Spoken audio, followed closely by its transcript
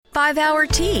5-Hour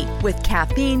Tea with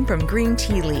caffeine from green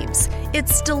tea leaves.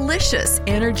 It's delicious,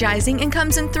 energizing, and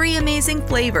comes in 3 amazing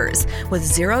flavors. With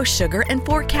 0 sugar and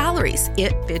 4 calories,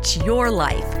 it fits your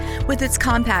life. With its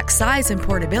compact size and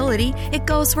portability, it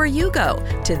goes where you go.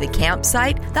 To the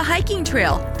campsite, the hiking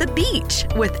trail, the beach,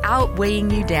 without weighing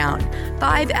you down.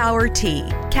 5-Hour Tea.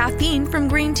 Caffeine from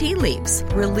green tea leaves.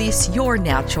 Release your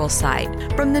natural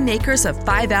side. From the makers of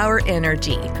 5-Hour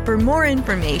Energy. For more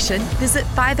information, visit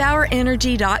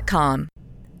 5hourenergy.com.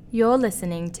 You're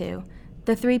listening to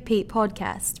the 3Pete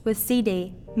Podcast with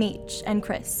CD, Meech, and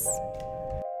Chris.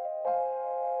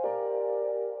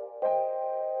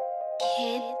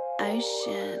 Kid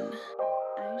Ocean.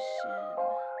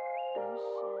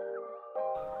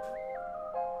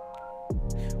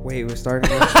 Wait, we're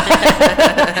starting.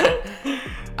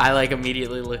 I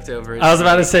immediately looked over. I was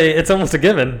about to say it's almost a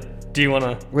given. Do you want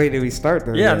to? Wait, did we start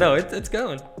though? Yeah, no, it's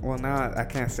going. Well, now I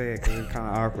can't say it because it's kind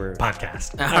of awkward.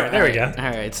 Podcast. All right, there we go. All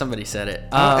right, somebody said it.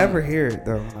 I don't ever hear it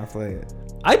though when I play it.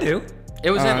 I do.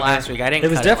 It was in last week. I didn't. It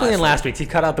was cut definitely it in last week. He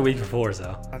cut out the week before,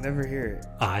 so. I never hear it.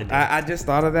 I do. I just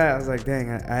thought of that. I was like, dang,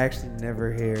 I actually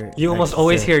never hear it. You almost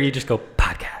always hear you just go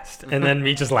podcast, and then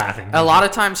me just laughing. A lot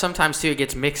of times, sometimes too, it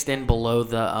gets mixed in below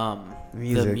the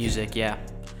music. Yeah.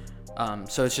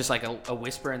 So it's just like a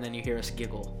whisper, and then you hear us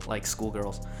giggle like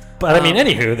schoolgirls. But I mean,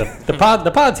 anywho,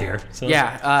 the pod's here. So.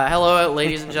 Yeah. Hello,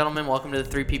 ladies and gentlemen. Welcome to the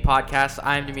 3P Podcast.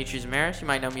 I'm Dimitri Zamaris. You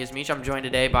might know me as Meech. I'm joined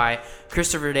today by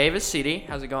Christopher Davis. CD,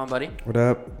 how's it going, buddy? What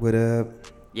up? What up?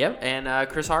 Yep. And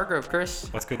Chris Hargrove. Chris,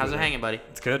 what's good? How's it hanging, buddy?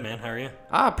 It's good, man. How are you?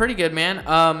 Pretty good,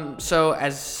 man. So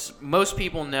as most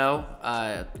people know,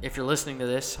 if you're listening to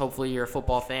this, hopefully you're a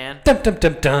football fan of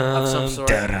some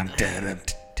sort.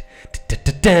 Is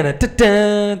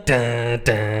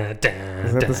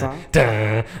that the song?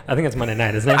 I think it's Monday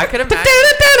night, isn't it?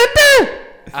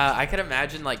 I could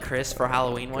imagine like Chris for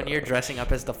Halloween one year dressing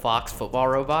up as the Fox football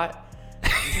robot.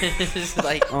 Just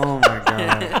like, oh my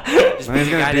god!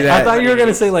 I thought you were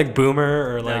gonna say like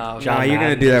Boomer or like John. No, you're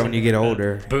gonna do that when you get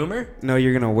older. Boomer? No,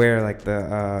 you're gonna wear like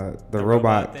the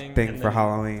robot thing for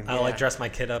Halloween. I'll like dress my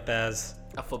kid up as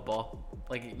a football.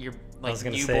 Like your newborn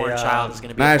say, child is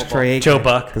gonna be nice a football. Trey Joe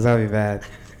Buck, because that'd be bad.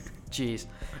 Jeez.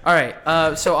 All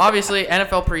right. So obviously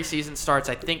NFL preseason starts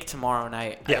I think tomorrow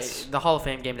night. Yes. The Hall of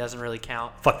Fame game doesn't really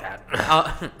count. Fuck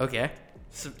that. Okay.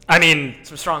 I mean,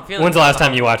 some strong feelings. When's the last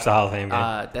time you watched the Hall of Fame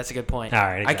game? That's a good point. All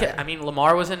right. Exactly. I mean,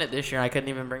 Lamar was in it this year, and I couldn't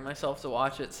even bring myself to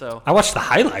watch it. So I watched the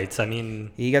highlights. I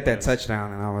mean, he got that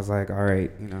touchdown, and I was like, all right,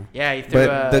 Yeah, he threw.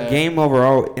 But the game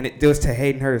overall, and it was to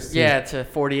Hayden Hurst. Too. Yeah, to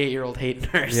 48-year-old Hayden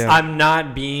Hurst. Yeah. I'm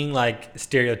not being like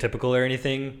stereotypical or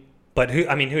anything, but who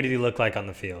did he look like on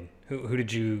the field? Who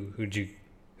did you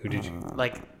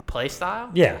like play style?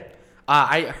 Yeah.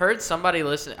 I heard somebody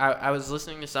listen. I was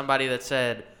listening to somebody that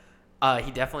said.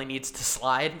 He definitely needs to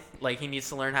slide. Like he needs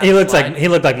to learn how. He looked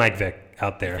like Mike Vick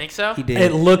out there. You think so? He did.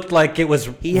 It looked like it was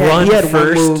he had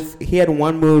first. He had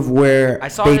one move where I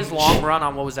saw his long run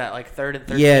on what was that like 3rd and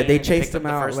 13. Yeah, they chased him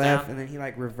out left, down. and then he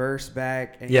like reversed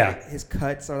back. And his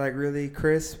cuts are like really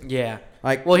crisp. Yeah.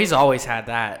 Like he's always had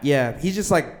that. Yeah, he's just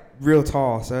like real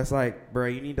tall, so it's like, bro,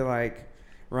 you need to like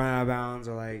run out of bounds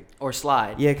or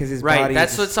slide. Yeah, because his body.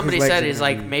 That's what somebody said is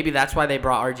like maybe that's why they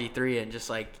brought RG3 and just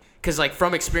like. Because, like,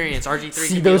 from experience, RG3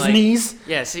 see can those be like, knees?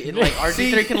 Yeah, see, like,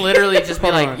 RG3 can literally just be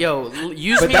like, yo,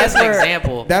 use me as an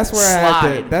example. That's where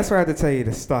I had to tell you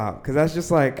to stop. Because that's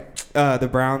just like the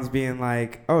Browns being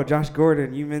like, oh, Josh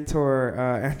Gordon, you mentor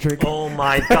Andrew. Oh,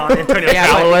 my God. Antonio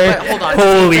Callaway. But hold on.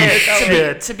 Holy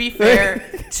shit.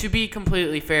 To be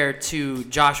completely fair to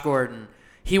Josh Gordon,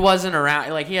 he wasn't around.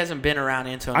 Like he hasn't been around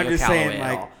Antonio Callaway. I'm just saying,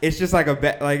 like it's just like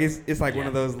it's like one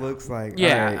of those looks like. Yeah,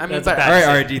 all right, I mean, all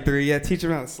right, RG3, yeah, teach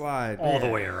him how to slide all the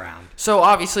way around. So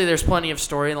obviously, there's plenty of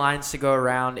storylines to go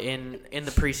around in the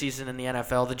preseason in the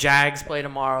NFL. The Jags play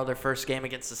tomorrow, their first game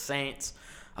against the Saints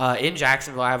in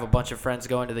Jacksonville. I have a bunch of friends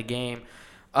going to the game.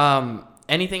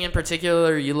 Anything in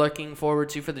particular are you looking forward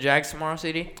to for the Jags tomorrow,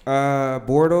 CD?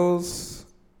 Bortles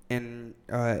and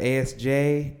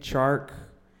ASJ, Chark.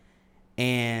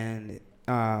 And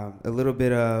a little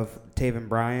bit of Taven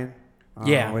Bryan.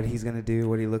 What he's going to do,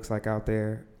 what he looks like out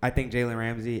there. I think Jalen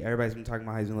Ramsey, everybody's been talking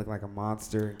about how he's going to look like a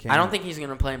monster. I don't think he's going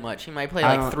to play much. He might play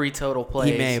like 3 total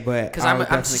plays. He may, but because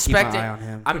I'm suspecting. Keep my eye on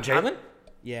him. Jalen?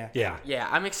 Yeah.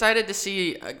 I'm excited to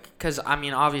see because, I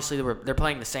mean, obviously they're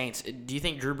playing the Saints. Do you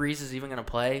think Drew Brees is even going to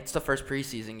play? It's the first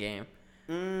preseason game.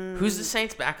 Who's the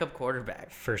Saints' backup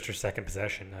quarterback? First or second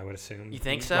possession, I would assume. You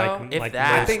think so? If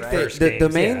that, I think right. the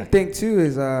main thing too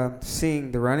is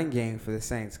seeing the running game for the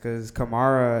Saints, because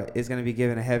Kamara is going to be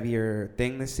given a heavier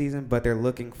thing this season, but they're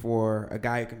looking for a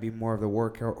guy who can be more of the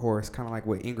workhorse, kind of like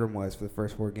what Ingram was for the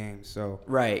first 4 games. So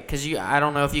right, because I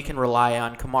don't know if you can rely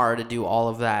on Kamara to do all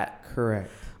of that.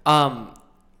 Correct. I'm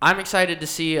excited to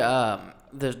see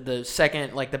the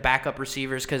second, like the backup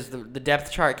receivers, because the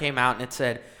depth chart came out and it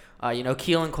said,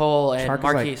 Keelan Cole and Chark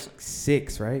Marquise. Like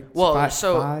 6, right? Well, five?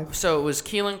 so it was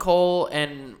Keelan Cole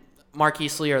and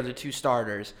Marquise Lee are the 2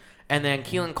 starters, and then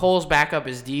Keelan Cole's backup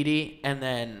is Dede, and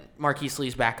then Marquise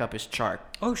Lee's backup is Chark.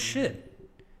 Oh shit,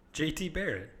 J.T.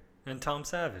 Barrett and Tom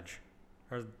Savage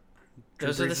are.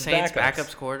 Those are the Saints'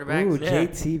 backups quarterbacks. Ooh,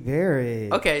 J.T.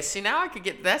 Barrett. Okay, see, now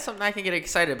that's something I can get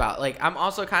excited about. Like, I'm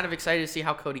also kind of excited to see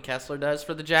how Cody Kessler does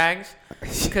for the Jags,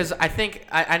 because I think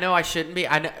I know I shouldn't be.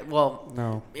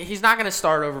 No, he's not going to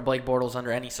start over Blake Bortles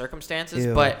under any circumstances.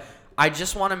 Ew. But I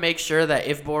just want to make sure that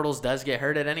if Bortles does get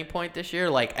hurt at any point this year,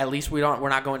 like at least we're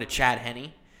not going to Chad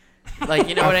Henne. Like,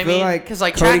 you know what I mean? Because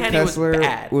like Cody Chad Henne Kessler was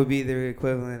bad. Would be the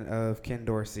equivalent of Ken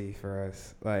Dorsey for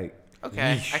us. Like,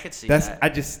 okay, I could see that.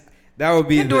 That would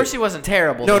be. Ken Dorsey wasn't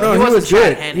terrible. No, though. he was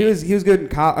good. Henne. He was good in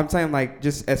college. I'm saying like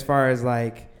just as far as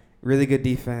like really good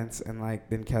defense, and like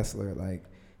then Kessler, like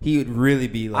he would really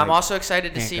be like. I'm also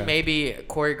excited to handcuffed. see maybe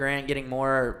Corey Grant getting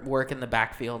more work in the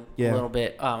backfield a little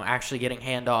bit, actually getting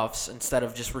handoffs instead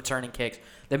of just returning kicks.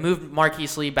 They moved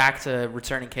Marquise Lee back to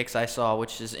returning kicks, I saw,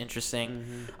 which is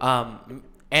interesting. Mm-hmm.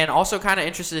 And also kind of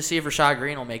interested to see if Rashad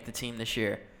Green will make the team this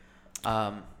year.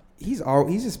 I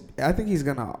think he's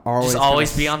gonna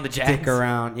always be on the Jags. Stick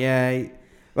around, yeah.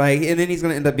 And then he's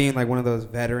gonna end up being like one of those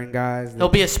veteran guys. He'll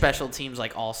be a special teams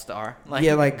like all-star. What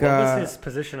was his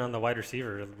position on the wide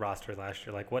receiver roster last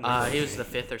year? Like what? He was the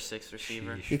 5th or 6th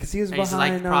receiver. Because he was behind. He's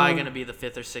like probably gonna be the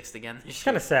 5th or 6th again this year.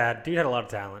 Kind of sad. Dude had a lot of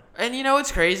talent. And you know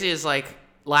what's crazy is like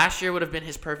last year would have been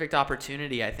his perfect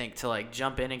opportunity, I think, to like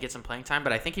jump in and get some playing time.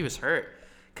 But I think he was hurt.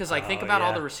 Because, like, think about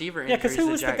all the receiver injuries. Yeah, because who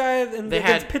was the guy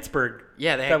against Pittsburgh?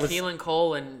 Yeah, they had Keelan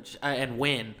Cole and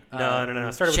Wynn. No.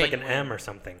 It started with like an M or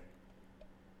something.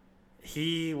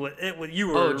 You were.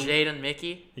 Oh, Jaden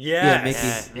Mickey? Yeah,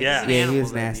 Mickey. Yeah, he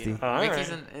was nasty.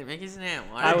 Mickey's an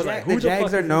animal. I was like, the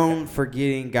Jags are known for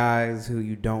getting guys who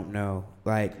you don't know.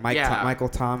 Like Michael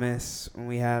Thomas, when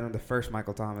we had him, the first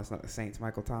Michael Thomas, not the Saints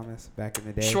Michael Thomas, back in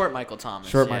the day. Short Michael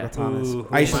Thomas. Michael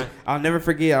Thomas. I'll never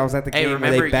forget, I was at the game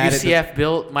remember where they batted UCF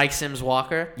built Mike Sims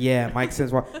Walker? Yeah, Mike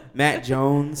Sims Walker. Matt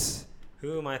Jones.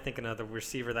 Who am I thinking of? The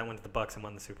receiver that went to the Bucs and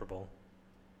won the Super Bowl.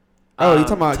 Oh, you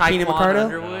talking about Keenan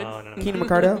McCardell? No. Keenan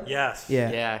McCardell? Yes.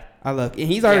 Yeah. I love. And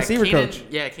he's our receiver coach.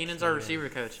 Yeah, Keenan's our receiver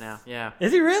coach now. Yeah.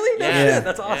 Is he really? Yeah.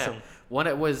 That's awesome. One,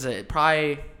 it was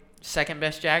probably second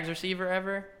best Jags receiver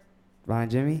ever. Behind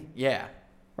Jimmy? Yeah.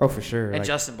 Oh, for sure. And like,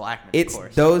 Justin Blackman, of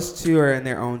course. Those two are in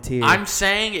their own tier. I'm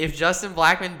saying if Justin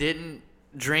Blackman didn't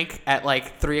drink at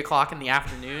like 3 o'clock in the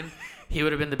afternoon, he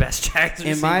would have been the best Jags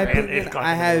receiver. In my opinion,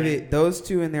 I have those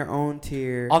two in their own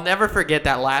tier. I'll never forget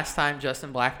that last time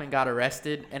Justin Blackman got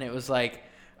arrested, and it was like,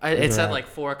 it said like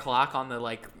 4 o'clock on the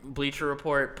like Bleacher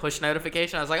Report push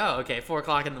notification. I was like, oh, okay, 4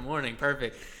 o'clock in the morning,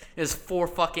 perfect. It was 4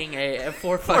 fucking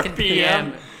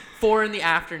p.m. 4 in the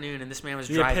afternoon, and this man was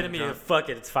driving. The epitome of fuck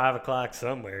it, it's 5 o'clock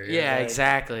somewhere. Yeah,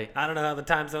 exactly. I don't know how the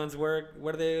time zones work.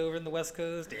 What are they over in the West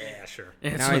Coast? Yeah, sure.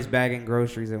 Now he's bagging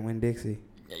groceries at Winn-Dixie.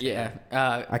 Yeah.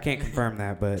 I can't confirm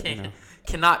that, but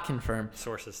cannot confirm.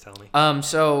 Sources tell me.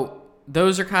 So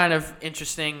those are kind of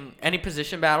interesting. Any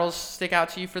position battles stick out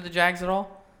to you for the Jags at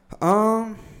all?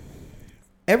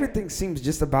 Everything seems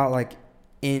just about like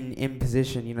in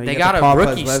position. You know, they got a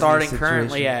rookie starting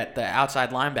currently at the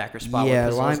outside linebacker spot where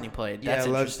Posluszny played. That's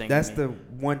interesting. That's the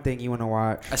one thing you want to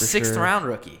watch. A 6th round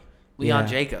rookie, Leon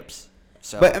Jacobs.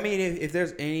 So, but I mean, if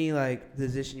there's any like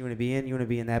position you want to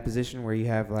be in that position where you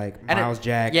have like Miles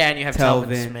Jack, and you have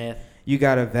Telvin Smith. You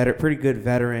got a pretty good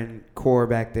veteran core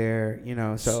back there, you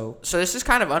know. So this is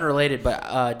kind of unrelated,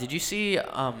 but did you see?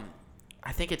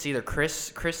 I think it's either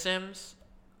Chris Sims.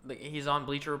 He's on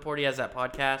Bleacher Report. He has that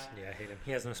podcast. Yeah, I hate him.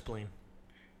 He has no spleen.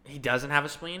 He doesn't have a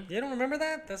spleen? You don't remember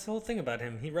that? That's the whole thing about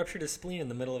him. He ruptured his spleen in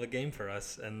the middle of a game for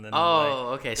us, and then.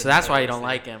 Oh, okay. So that's why you don't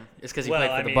like him. It's because he played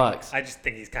for the Bucs. I just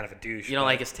think he's kind of a douche. You don't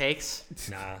like his takes?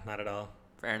 Nah, not at all.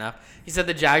 Fair enough. He said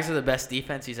the Jags are the best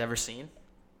defense he's ever seen.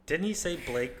 Didn't he say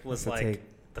Blake was like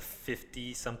the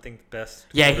 50-something best?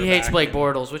 Yeah, he hates Blake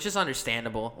Bortles, which is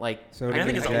understandable. Like, so I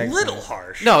think it's a little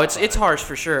harsh. No, it's harsh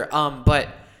for sure. But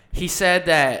he said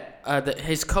that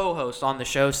his co-host on the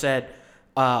show said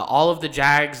all of the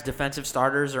Jags defensive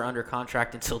starters are under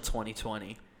contract until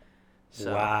 2020.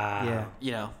 So, wow. Yeah.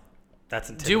 You know, That's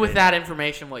intimidating. Do with that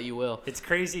information what you will. It's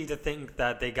crazy to think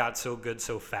that they got so good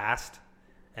so fast,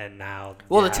 and now.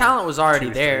 Well, the talent was already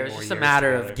 2-3 there. It's more just a years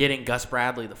matter together. of getting Gus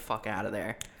Bradley the fuck out of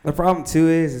there. The problem too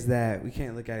is that we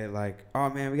can't look at it like, oh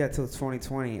man, we got till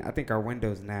 2020. I think our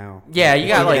window's now. Yeah, you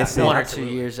got like miss it, 1 or 2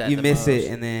 years at you the miss most.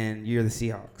 it, and then you're the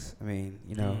Seahawks. I mean,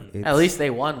 you know. It's, At least they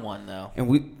won one though.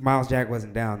 And Miles Jack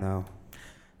wasn't down though.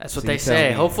 That's what So they you tell say.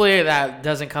 me. Hopefully that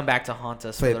doesn't come back to haunt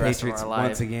us Play for the the rest Patriots of our lives.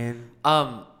 once again.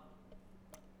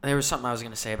 There was something I was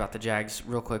going to say about the Jags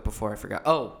real quick before I forgot.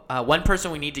 One person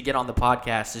we need to get on the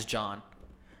podcast is John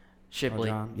Shipley.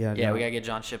 Oh, John. Yeah, we John. got to get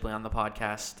John Shipley on the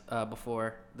podcast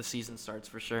before the season starts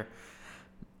for sure.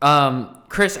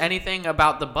 Chris, anything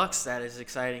about the Bucs that is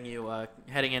exciting you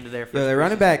heading into their first Yo, the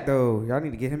running preseason? back though, y'all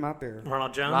need to get him out there.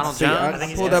 Ronald Jones. Ronald See, Jones? I I think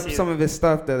he's pulled up SU. some of his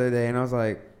stuff the other day, and I was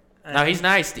like, No, he's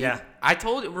nice, dude. Yeah. I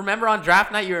told you. Remember on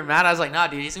draft night you were mad? I was like, nah,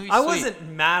 dude, he's going to be I sweet. wasn't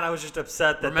mad. I was just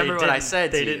upset that Remember they what I didn't-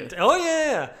 said they to you. didn't. Oh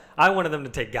yeah. I wanted them to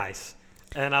take Geis,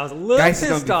 and I was a little Geis is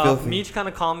gonna pissed be off. filthy. Meach kind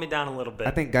of calmed me down a little bit.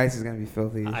 I think Geis is gonna be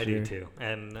filthy. This I year. do too,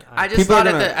 and I just People are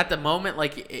thought gonna- at the moment,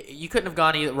 like, you couldn't have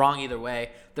gone wrong either way.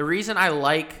 The reason I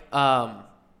like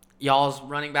y'all's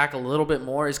running back a little bit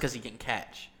more is because he can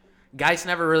catch. Geis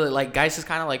never really, like, Geis is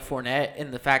kind of like Fournette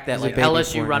in the fact that, He's a like, baby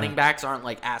LSU Fournette. running backs aren't,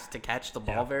 like, asked to catch the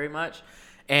ball very much.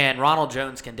 And Ronald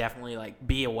Jones can definitely, like,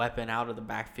 be a weapon out of the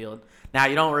backfield. Now,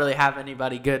 you don't really have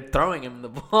anybody good throwing him the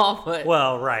ball, but...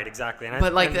 well, right, exactly. And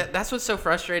But, like, and that's what's so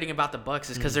frustrating about the Bucs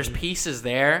is because there's pieces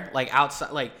there, like,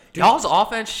 outside. Like, y'all's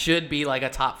offense should be, like, a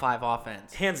top 5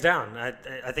 offense. hands down,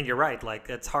 I think you're right. Like,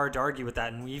 it's hard to argue with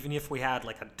that. And even if we had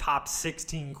like a top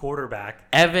 16 quarterback,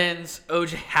 Evans,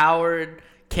 O.J. Howard,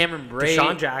 Cameron Brate,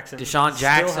 Deshaun Jackson, Deshaun still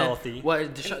Jackson. healthy.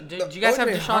 What? Did you guys have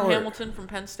O.J. Deshaun Howard- Hamilton from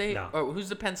Penn State? No. Or who's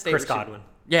the Penn State? Chris receiver? Godwin.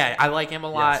 Yeah, I like him a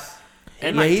lot. Yes. He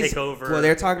And might he's- take over. Well,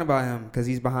 they're talking about him because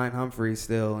he's behind Humphrey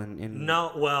still, and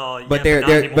No, well, But yeah, they're- not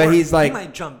they're- anymore. but he's like- he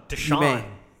might jump He Deshaun may.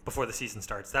 before the season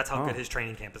starts. That's how Oh. good his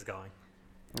training camp is going.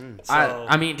 So,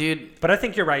 I mean, dude, but I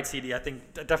think you're right, CD. I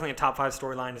think definitely a top 5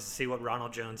 storyline is to see what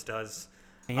Ronald Jones does.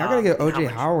 and y'all gotta get and O.J. how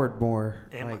much- Howard more.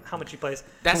 and Like, how much he plays.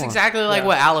 that's Come on. exactly like Yeah.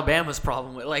 what Alabama's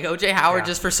problem with. Like O.J. Howard, Yeah.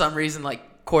 just for some reason, like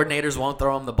coordinators won't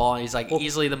throw him the ball. And he's like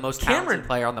easily the most talented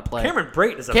player on the play. Cameron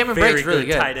Brate is a Cameron very Brate's really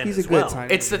good. tight end He's a as good well. tight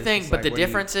end. It's the It's thing, just but like, the what do you-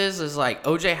 difference is like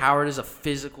O.J. Howard is a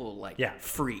physical Yeah.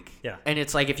 freak. Yeah. And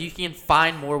it's like if you can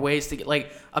find more ways to get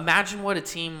like imagine what a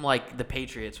team like the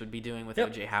Patriots would be doing with Yep.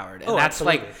 O.J. Howard. And Oh, that's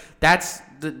absolutely. like that's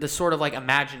the sort of like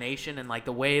imagination and like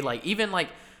the way like even like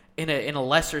in a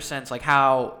lesser sense like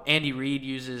how Andy Reid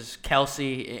uses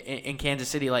Kelsey in Kansas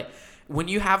City like when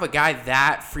you have a guy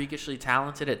that freakishly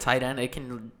talented at tight end, it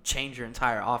can change your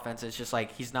entire offense. It's just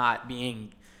like he's not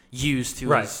being used to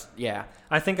Right. his yeah.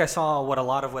 I think I saw what a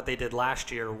lot of what they did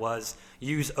last year was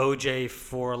use OJ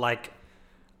for like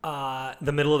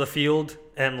the middle of the field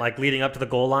and like leading up to the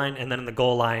goal line, and then in the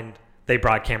goal line they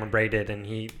brought Cameron Brate in, and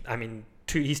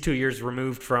he's 2 years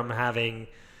removed from having.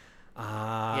 He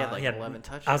had like 11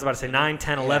 touchdowns. I was about to say 9,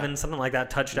 10, 11, something like that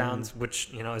touchdowns,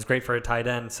 which is great for a tight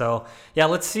end. So yeah,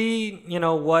 let's see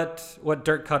what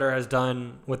Dirk Cutter has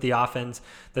done with the offense.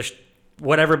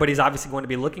 What everybody's obviously going to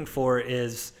be looking for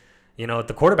is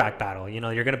the quarterback battle.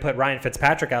 You're going to put Ryan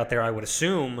Fitzpatrick out there, I would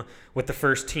assume, with the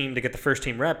first team to get the first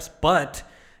team reps, but.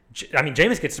 I mean,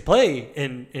 Jameis gets to play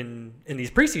in these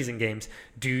preseason games.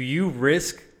 Do you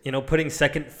risk, putting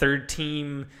second, third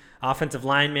team offensive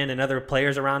linemen and other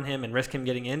players around him and risk him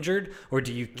getting injured, or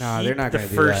do you keep they're not the gonna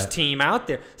do first that. team out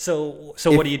there? So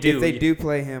what do you do? If they do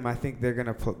play him, I think they're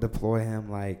gonna deploy him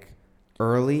like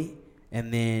early,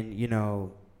 and then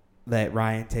let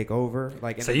Ryan take over.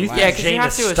 Like in So the you last- Yeah, because you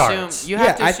have Jameis to starts. assume. You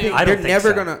have to I assume. think I they're don't think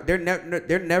never so.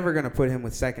 they're never gonna put him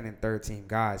with second and third team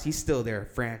guys. He's still their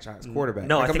franchise quarterback.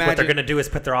 No, Like, I think what imagine- they're going to do is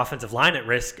put their offensive line at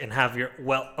risk and have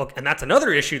and that's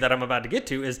another issue that I'm about to get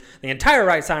to is the entire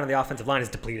right side of the offensive line is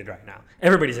depleted right now.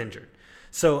 Everybody's injured.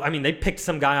 So, I mean, they picked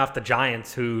some guy off the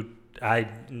Giants who I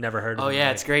never heard of. Oh him. yeah,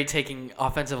 Like, it's great taking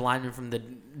offensive linemen from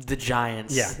the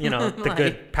Giants. yeah, the Like-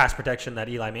 good pass protection that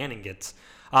Eli Manning gets.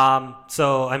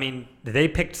 So, I mean, they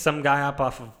picked some guy up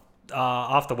off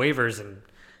the waivers, and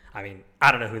I mean,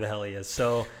 I don't know who the hell he is.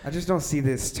 So I just don't see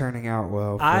this turning out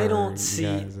well. I for don't you see.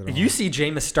 guys at all. You see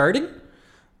Jameis starting?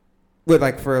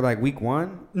 for week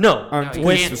one. No. No, you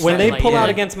when can't when start, they like, pull yeah. out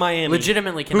against Miami,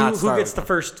 Legitimately cannot who start gets with the them.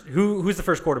 first? Who's the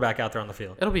first quarterback out there on the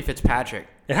field? It'll be Fitzpatrick.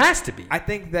 It has to be. I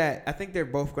think they're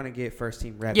both going to get first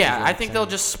team reps. Yeah, I think they'll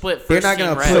just split first They're not team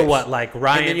gonna reps. So what, like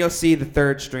Ryan? And then you'll see the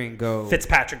third string go.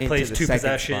 Fitzpatrick plays the 2 second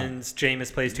possessions. spot.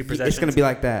 Jameis plays 2 possessions. It's going to be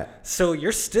like that. So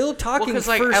you're still talking 'cause, first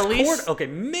like, at least- quarter. Okay,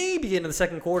 maybe into the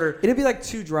second quarter. It'll be like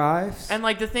 2 drives. And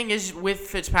like the thing is, with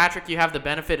Fitzpatrick, you have the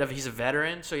benefit of he's a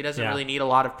veteran, so he doesn't really need a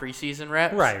lot of preseason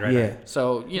reps. Right. Yeah.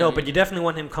 So you know, No, but you definitely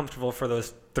want him comfortable for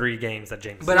those 3 games that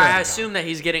James. But I assume that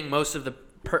he's getting most of the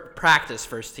practice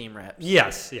first team reps.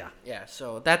 Yes. Yeah. Yeah,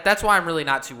 so that's why I'm really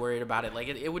not too worried about it. Like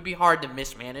it would be hard to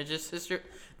mismanage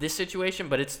this situation,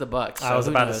 but it's the Bucks. So I was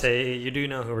who about to knows? say, you do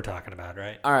know who we're talking about,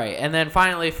 right? All right, and then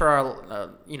finally for our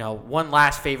one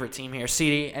last favorite team here,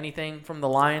 CD. Anything from the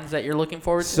Lions that you're looking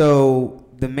forward to? So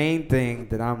the main thing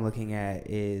that I'm looking at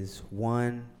is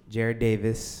Jared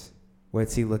Davis.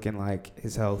 What's he looking like?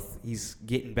 His health. He's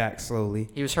getting back slowly.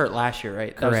 He was hurt last year,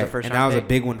 right? Correct. That was the first and round that was a pick.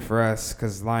 big one for us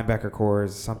because linebacker core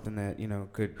is something that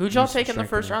could. Who'd y'all use some take in the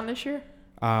first strengthening. round this year?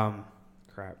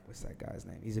 What's that guy's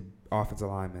name? He's an offensive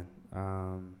lineman.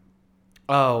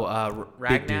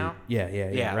 Big dude. Ragnow.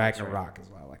 Yeah. that's Ragnarok is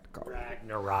what I like to call it.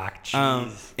 Ragnarok.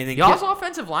 Jeez. And then Y'all's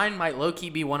offensive line might low key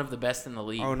be one of the best in the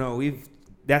league. Oh no,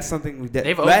 that's something we've done.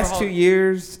 They've Last overhauled- 2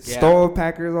 years, Yeah. stole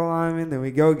Packers alignment, then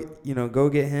we go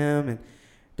get him and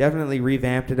definitely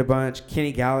revamped it a bunch.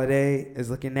 Kenny Galladay is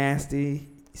looking nasty,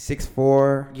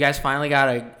 6'4". You guys finally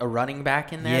got a running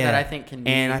back in there that I think can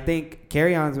be. And I think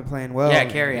Carryon's been playing well. Yeah,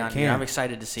 Carryon. Cam. I'm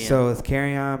excited to see him. So it's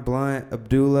Carryon, Blunt,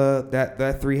 Abdullah, that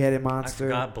 3-headed I monster.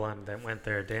 forgot Blunt that went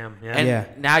there. Damn. Yeah. And Yeah.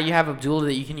 now you have Abdullah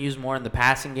that you can use more in the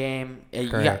passing game. You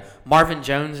got Correct. Marvin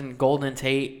Jones and Golden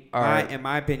Tate. In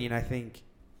my opinion, I think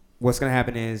what's going to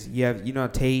happen is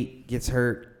Tate gets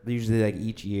hurt usually like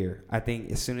each year. I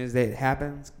think as soon as that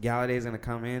happens, Galladay's going to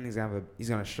come in. He's going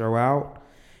to show out,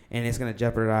 and it's going to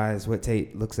jeopardize what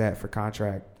Tate looks at for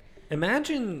contract.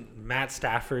 Imagine Matt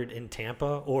Stafford in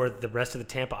Tampa or the rest of the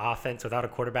Tampa offense without a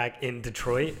quarterback in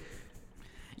Detroit.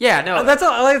 Yeah, no. That's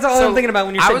all So, I'm thinking about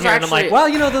when you're I sitting was here. And I'm like,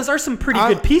 actually- well, those are some pretty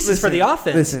good pieces for the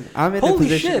offense. Listen, I'm in a Holy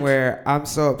position shit. where I'm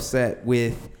so upset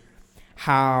with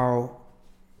how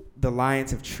the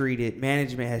Lions have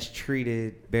management has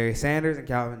treated Barry Sanders and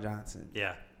Calvin Johnson.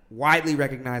 Yeah. Widely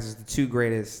recognized as the 2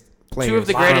 greatest players. Two of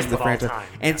the from greatest the of all franchise. time.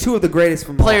 And 2 of the greatest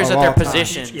from players of at their all time.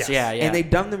 positions. Yes. Yeah. And they've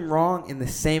done them wrong in the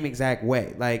same exact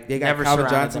way. Like they got Never Calvin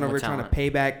surrounded Johnson them over with trying to talent. pay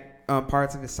back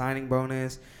parts of his signing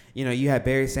bonus. You had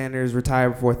Barry Sanders retire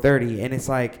before 30, and it's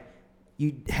like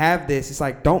you have this. It's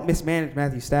like don't mismanage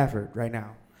Matthew Stafford right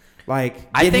now. Like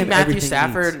I give think him Matthew everything he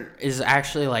Stafford needs. is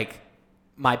actually like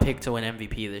my pick to win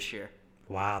MVP this year.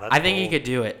 Wow. That's I think he bold. could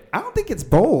do it. I don't think it's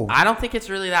bold. I don't think it's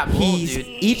really that bold, dude.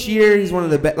 Each year he's one of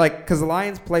the best. Like because the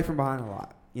Lions play from behind a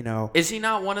lot. Is he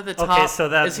not one of the top? Okay, so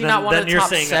is he not one of the you're top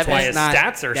saying that's 7? why his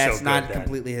stats are That's so not good. Then.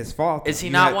 completely his fault. Is he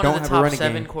You not one don't of the have a top running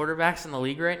 7 game. quarterbacks in the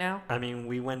league right now? I mean,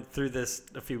 we went through this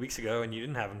a few weeks ago, and you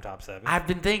didn't have him top 7. I've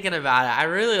been thinking about it. I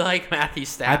really like Matthew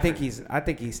Stafford. I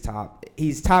think he's top.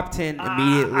 He's top 10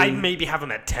 immediately. I maybe have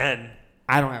him at 10.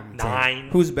 I don't have him 10. 9.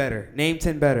 Who's better? Name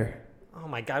 10 better. Oh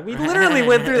my God, we literally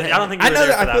went through. I don't think. I We know were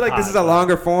there that. for I feel that like this is a pod,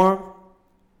 longer form.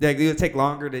 Like it would take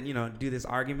longer to do this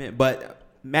argument, but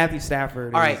Matthew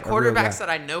Stafford. All right, is a real guy. quarterbacks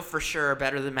that I know for sure are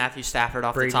better than Matthew Stafford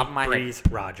off Brady, the top of my Breeze,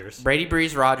 head. Rogers. Brady,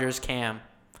 Breeze, Rogers, Cam.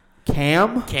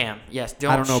 Cam. Yes,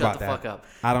 I don't know shut about the that. fuck up.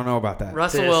 I don't know about that.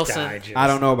 Russell This Wilson. guy just- I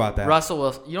don't know about that. Russell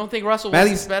Wilson. You don't think Russell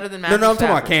Matthew- Wilson's better than Matthew No, I'm talking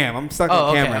about Stafford? Cam. I'm stuck Oh, on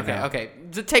okay, Cam right okay, now.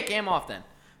 okay. Take Cam off then.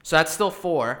 So that's still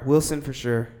 4. Wilson for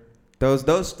sure. Those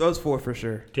 4 for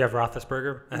sure. Do you have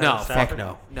Roethlisberger? ahead No, of fuck Stafford?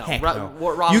 no. No. Heck Ro- no.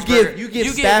 what You Roethlisberger- give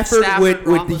Stafford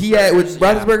with he had with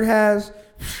yeah. Roethlisberger has.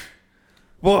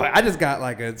 Boy, I just got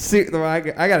like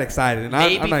I got excited, and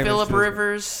Maybe I'm not even Phillip serious.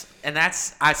 Rivers, and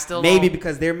that's I still Maybe don't-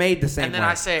 because they're made the same And then way.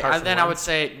 Carson I would Wentz.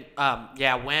 say,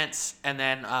 Wentz, and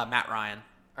then Matt Ryan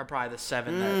are probably the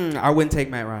 7. I wouldn't take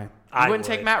Matt Ryan. You wouldn't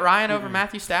take Matt Ryan over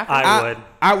Matthew Stafford? I would.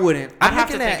 I wouldn't. I'd I'm have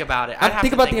to looking think at- about it. I I'd have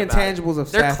think to about think the about it. intangibles of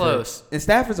They're Stafford. close. And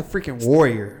Stafford's a freaking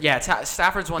warrior. Yeah,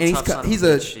 Stafford's one And tough son of he's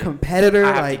a a bitch, dude. competitor, I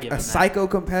have to like give a him that. psycho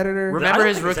competitor. I Remember don't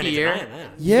his think there's rookie any year? denying that.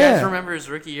 You Yeah. guys remember his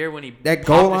rookie year when he That popped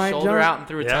goal his line shoulder jump? out and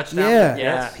threw a Yeah. touchdown? Yeah,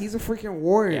 Yes. he's a freaking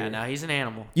warrior. Yeah, no, he's an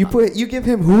animal. You give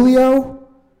him Julio.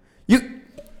 You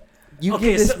Okay,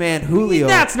 give this so man Julio.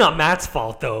 That's not Matt's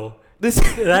fault, though.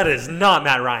 That is not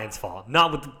Matt Ryan's fault.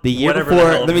 Not with the year whatever before.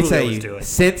 the hell Let me Julio tell was you, doing.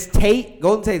 since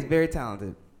Golden Tate's very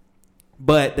talented,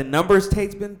 but the numbers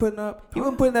Tate's been putting up, he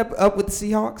wasn't putting that up with the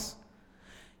Seahawks.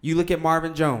 You look at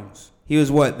Marvin Jones. He was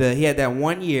he had that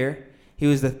 1 year. He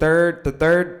was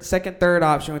the second, third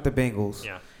option with the Bengals.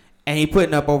 Yeah. And he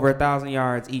putting up over 1,000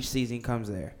 yards each season he comes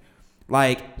there.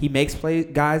 Like, he makes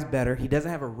guys better. He doesn't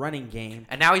have a running game.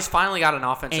 And now he's finally got an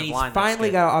offensive line. And he's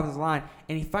finally got an offensive line.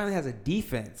 And he finally has a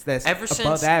defense that's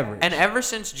above average. And ever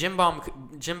since Jim Bob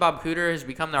Cooter has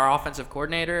become their offensive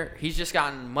coordinator, he's just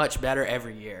gotten much better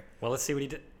every year. Well, let's see what he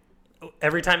did.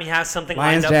 Every time he has something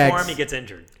Lions, lined up Jags. for him, he gets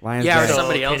injured. Lions, or Jags.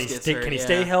 somebody else gets hurt. Can he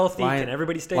stay healthy? Can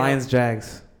everybody stay Lions, healthy?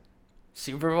 Jags.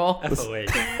 Super Bowl? FOH.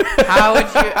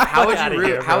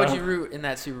 How would you root in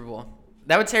that Super Bowl?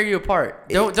 That would tear you apart.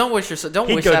 Don't wish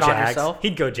that on yourself.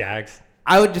 He'd go Jags.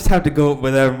 I would just have to go with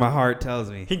whatever my heart tells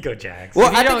me. He'd go Jags.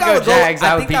 Well, if you don't go Jags,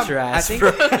 I would beat your ass.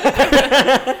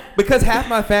 Because half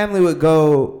my family would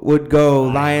go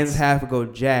Lions, half would go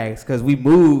Jags, because we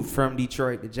moved from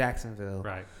Detroit to Jacksonville.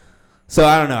 Right. So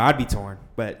I don't know. I'd be torn,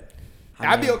 but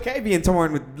I'd be okay being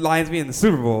torn with Lions being in the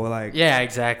Super Bowl. Like, yeah,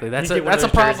 exactly. That's a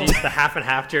problem. Jerseys, the half and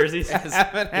half jerseys. half and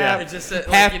half. Yeah. It's just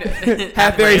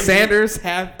half Barry Sanders,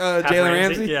 half Jalen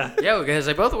Ramsey. Yeah. Yeah, because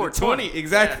they both wore 20.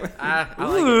 Exactly. Yeah, I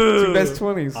like it. Two best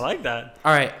 20s. I like that.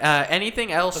 All right.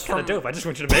 Anything else? That's kind of dope. I just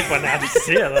want you to make one now just to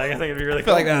see it. Like, I think it'd be really I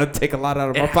feel cool. like that would take a lot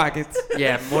out of my pockets.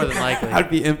 Yeah, more than likely. I'd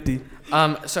be empty.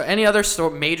 So any other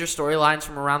major storylines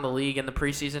from around the league in the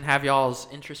preseason have y'all's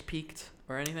interest piqued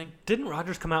or anything? Didn't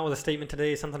Rodgers come out with a statement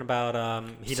today? Something about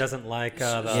he doesn't like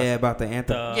about the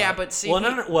anthem. Yeah, but see,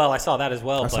 well, I saw that as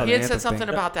well. But he had said something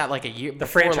about that like a year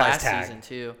before franchise last tag. season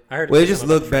too. I heard. Well, it just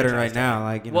looked better right now.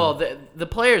 Like, you know. Well, the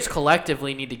players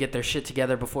collectively need to get their shit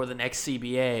together before the next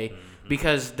CBA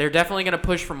because they're definitely going to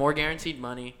push for more guaranteed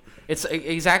money. It's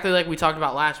exactly like we talked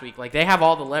about last week. Like, they have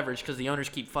all the leverage because the owners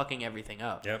keep fucking everything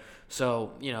up. Yep.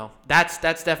 So, that's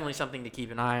definitely something to keep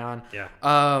an eye on. Yeah.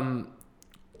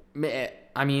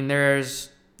 I mean, there's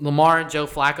Lamar and Joe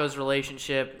Flacco's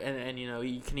relationship, and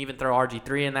you can even throw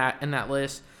RG3 in that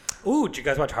list. Ooh, did you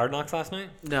guys watch Hard Knocks last night?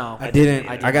 No, I didn't.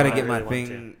 I got to I get my really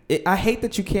thing. I hate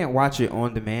that you can't watch it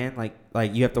on demand.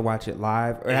 Like you have to watch it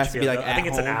live, or it has to be like I think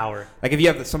it's an hour. Like if you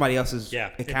have somebody else's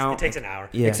account, it takes an hour.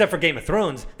 Yeah. Except for Game of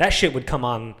Thrones, that shit would come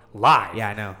on live. Yeah,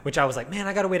 I know. Which I was like, man,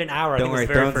 I gotta wait an hour. Don't worry,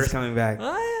 Thrones is coming back.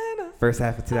 I know. First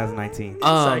half of 2019. It's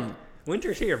like,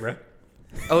 winter's here, bro.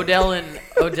 Odell and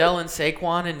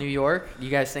Saquon in New York. You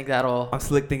guys think that'll? I'm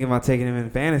slick thinking about taking him in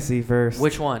fantasy first.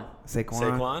 Which one?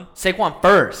 Saquon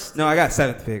first. No, I got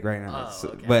 7th pick right now.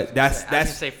 Okay. But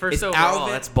that's say first overall.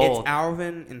 That's bold. It's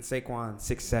Alvin and Saquon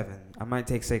 6-7. I might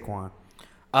take Saquon.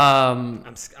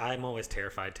 I'm always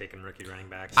terrified taking rookie running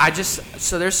backs.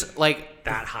 There's like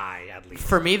that high at least.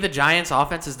 For me, the Giants'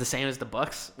 offense is the same as the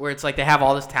Bucks, where it's like they have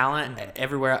all this talent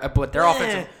everywhere, but their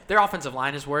offensive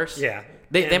line is worse. Yeah,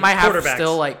 they might have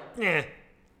still like.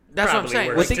 That's what I'm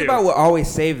saying. Well, think about what always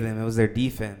saved them. It was their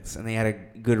defense, and they had a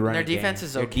good running game. Their defense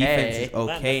is okay. Their defense is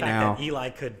okay now. That Eli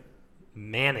could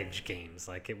manage games.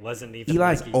 Like, it wasn't even.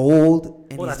 Eli's old,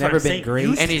 and he's never been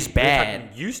great, and he's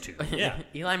bad. Used to, yeah.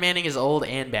 Eli Manning is old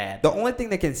and bad. The only thing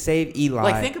that can save Eli,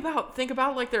 like think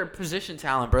about like their position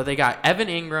talent, bro. They got Evan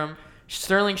Ingram,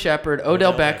 Sterling Shepard,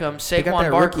 Odell Beckham, Saquon they got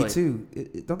that Barkley rookie too.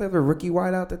 Don't they have a rookie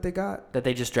wideout that they got? That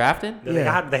they just drafted?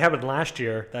 Yeah. They had one last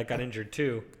year that got injured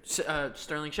too.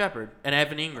 Sterling Shepard and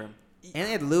Evan Ingram. And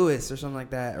they had Lewis or something like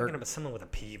that. I'm thinking about someone with a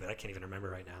P, but I can't even remember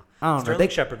right now. I don't know. Sterling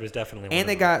Shepard was definitely one. And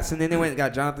they got then they went and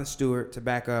got Jonathan Stewart to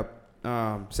back up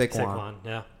Saquon.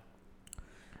 Yeah.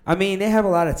 I mean, they have a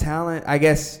lot of talent. I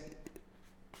guess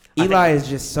Eli is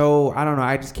just so, I don't know.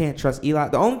 I just can't trust Eli.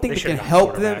 The only thing that can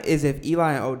help them is if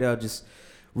Eli and Odell just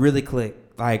really click,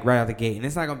 like, right out the gate. And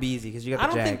it's not going to be easy because you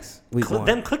got the Jags.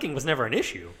 Them clicking was never an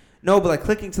issue. No, but like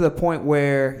clicking to the point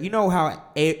where, you know how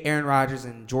Aaron Rodgers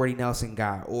and Jordy Nelson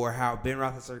got, or how Ben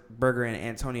Roethlisberger and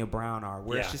Antonio Brown are,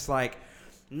 where it's just like,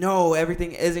 no,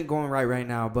 everything isn't going right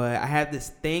now, but I have this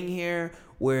thing here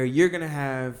where you're going to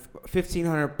have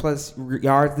 1,500 plus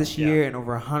yards this year and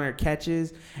over 100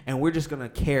 catches, and we're just going to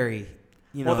carry,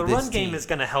 the run game is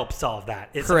going to help solve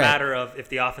that. It's a matter of if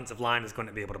the offensive line is going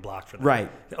to be able to block for them.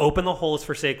 Right. Open the holes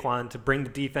for Saquon to bring the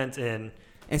defense in.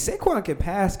 And Saquon can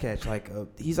pass catch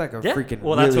he's like a freaking.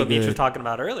 Well, that's really what Meach good. was talking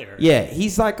about earlier. Yeah,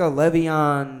 he's like a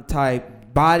Le'Veon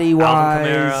type body wise.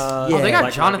 Yeah, they got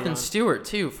like Jonathan Stewart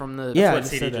too from the. Yeah,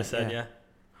 that's what CD just said. Yeah.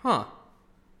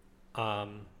 Huh.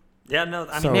 Yeah, no,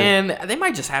 I mean, man, they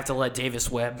might just have to let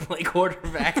Davis Webb play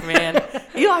quarterback, man.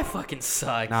 Eli fucking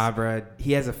sucks. Nah, bro,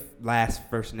 he has a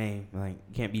first name. Like,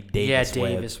 you can't be Davis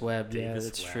Webb. Davis Webb. Yeah,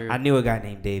 that's true. I knew a guy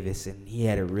named Davis, and he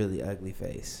had a really ugly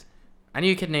face. I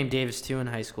knew a kid named Davis too in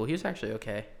high school. He was actually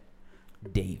okay.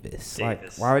 Davis.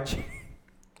 Like, why would you?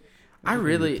 I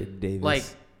really like.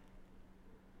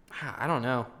 I don't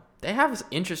know. They have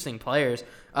interesting players,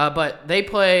 but they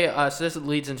play. So this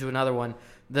leads into another one.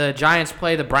 The Giants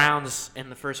play the Browns in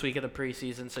the first week of the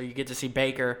preseason, so you get to see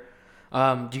Baker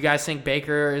Do you guys think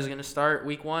Baker is going to start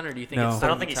week 1, or do you think it's I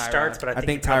don't think he starts, but I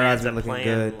think Tyrod's been looking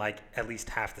good. Like at least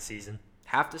half the season.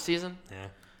 Half the season? Yeah.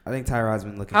 I think Tyrod's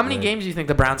been looking good. How many games do you think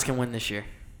the Browns can win this year?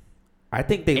 I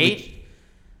think they 8?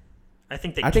 I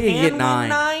think they can get win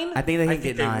 9. I think they can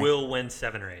get 9. They will win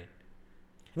 7 or 8.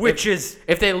 Which is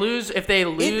if they lose,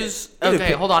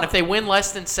 okay, hold on. If they win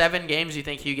less than 7 games, you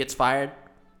think Hugh gets fired?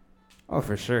 Oh,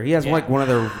 for sure. He has one of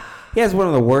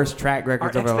the worst track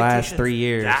records over the last 3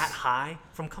 years. That high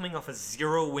from coming off a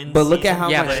 0-win But look season. at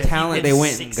how much talent they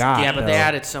went and got. Yeah, but they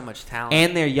added so much talent.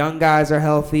 And their young guys are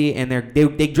healthy, and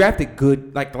they drafted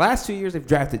good. Like the last 2 years, they've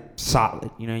drafted solid.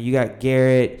 You know, you got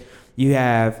Garrett. You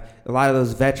have a lot of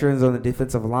those veterans on the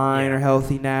defensive line are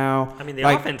healthy now. I mean, the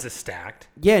offense is stacked.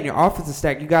 Yeah, and your offense is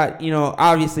stacked. You got,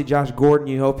 obviously Josh Gordon.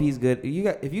 You hope he's good.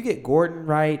 If you get Gordon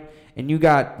right, and you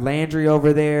got Landry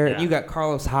over there, and you got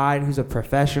Carlos Hyde, who's a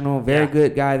professional, very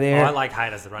good guy there. Oh, I like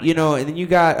Hyde as the running back. And then you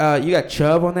got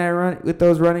Chubb on that run with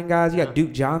those running guys. You got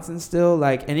Duke Johnson still,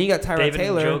 and then you got Tyrod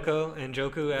Taylor.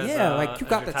 Njoku as you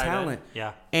got the talent. End.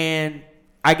 Yeah. And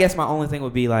I guess my only thing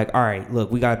would be all right,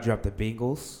 look, we got to drop the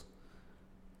Bengals.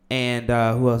 And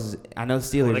who else? I know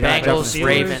Steelers. Bengals,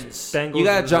 Ravens. Bengals, you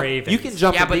gotta jump. Ravens. You can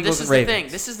jump. Yeah, the but Bengals this is and the Ravens.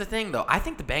 thing. This is the thing, though. I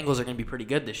think the Bengals are going to be pretty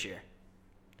good this year.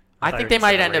 I think they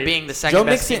might end up being the second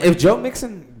best team. If Joe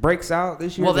Mixon breaks out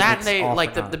this year, well, that and they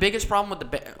the biggest problem with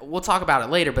we'll talk about it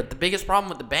later. But the biggest problem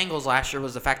with the Bengals last year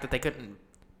was the fact that they couldn't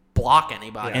block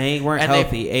anybody, and they weren't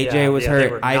healthy. AJ was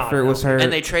hurt. Eifert was hurt,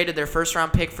 and they traded their first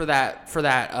round pick for that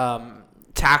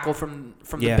tackle from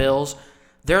the Bills.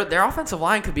 Their offensive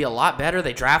line could be a lot better.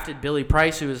 They drafted Billy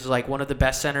Price, who is one of the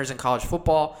best centers in college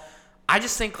football. I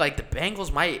just think the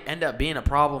Bengals might end up being a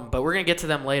problem, but we're gonna get to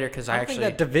them later because I think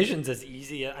that division's as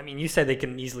easy. I mean, you said they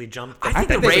can easily jump. I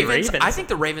think the Ravens. I think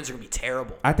the Ravens are gonna be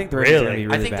terrible. I think the Ravens are gonna be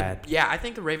really bad. I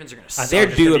think the Ravens are gonna suck. They're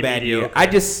due a bad year.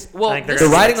 The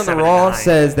writing on the wall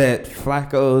says that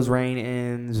Flacco's reign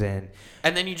ends and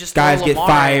then you just guys get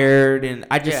fired, and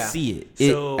I just see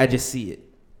it. I just see it.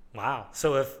 Wow.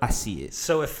 So if I see it.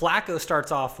 So if Flacco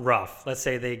starts off rough, let's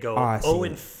say they go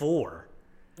 0-4.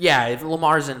 Yeah, if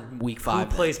Lamar's in week 5,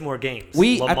 who plays more games?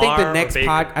 I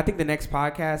think the next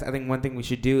podcast. I think one thing we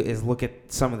should do is look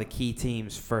at some of the key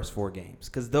teams' first 4 games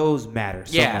because those matter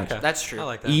so much. Yeah, that's true. I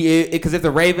like that. Because if the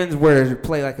Ravens were to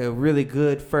play a really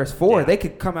good first 4, they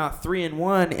could come out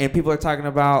 3-1, and people are talking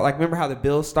about remember how the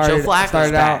Bills started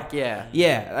out. Back,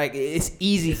 it's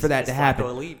easy for that to happen.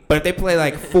 Elite. But if they play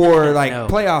 4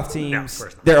 playoff teams,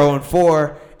 they're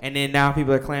 0-4, and then now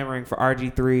people are clamoring for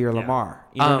RG3 or Lamar.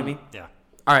 You know what I mean? Yeah.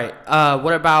 All right.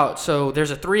 What about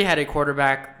there's a 3-headed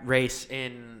quarterback race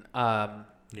in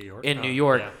New York. New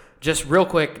York. Yeah. Just real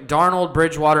quick, Darnold,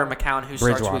 Bridgewater, and McCown. Who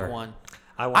starts week 1?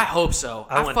 I hope so.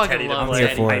 I want fucking Teddy love to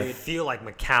play. Teddy. I feel like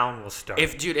McCown will start.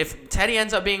 If Teddy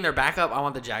ends up being their backup, I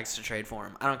want the Jags to trade for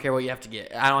him. I don't care what you have to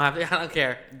get. I don't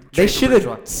care. They should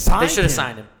have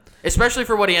signed him, especially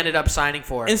for what he ended up signing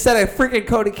for. Instead of freaking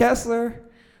Cody Kessler.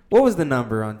 What was the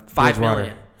number on $5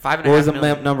 million? $5.5 million. What was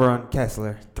the number on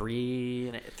Kessler?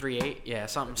 3.8. Yeah,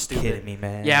 something stupid. Kidding me,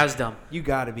 man. Yeah, it was dumb. You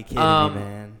gotta be kidding me,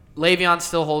 man. Le'Veon's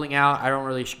still holding out. I don't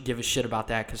really give a shit about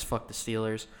that because fuck the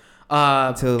Steelers.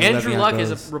 Andrew Luck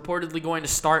is reportedly going to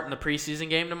start in the preseason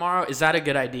game tomorrow. Is that a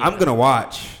good idea? I'm gonna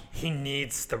watch. He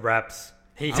needs the reps.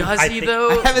 Does he though?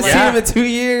 I haven't seen him in 2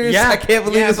 years. Yeah. I can't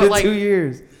believe it's been 2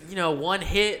 years. One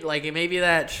hit, maybe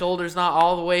that shoulder's not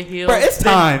all the way healed. Bro, it's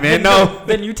time, man. No.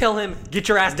 Then you tell him, get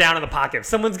your ass down in the pocket. If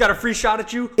someone's got a free shot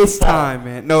at you, it's time,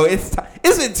 man. No, it's time.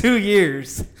 It's been 2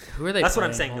 years. Who are they? That's what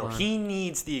I'm saying. No, he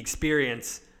needs the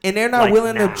experience. And they're not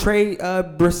willing to trade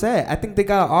Brissett. I think they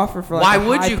got an offer for why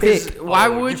would you? Why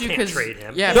would you? Because trade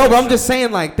him. Yeah. No, but I'm just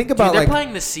saying. Think about they're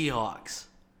playing the Seahawks.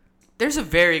 There's a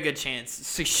very good chance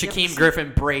Shaquem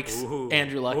Griffin breaks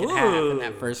Andrew Luck in half in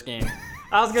that first game.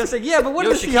 I was gonna say but what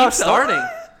is Shaquem starting?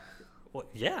 Well,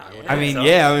 yeah. I mean,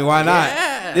 why not?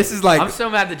 Yeah. This is I'm so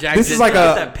mad the Jags. This is like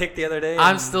that pick the other day.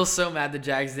 I'm still so mad the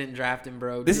Jags didn't draft him,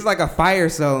 bro. This is like a fire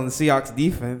sale in the Seahawks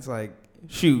defense.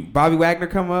 Shoot, Bobby Wagner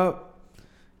come up,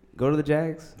 go to the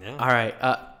Jags. Yeah. All right.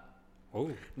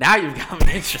 Now you've got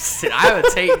me interested. I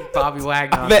would take Bobby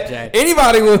Wagner on the Jags.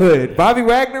 Anybody would. Bobby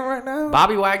Wagner right now?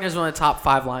 Bobby Wagner's one of the top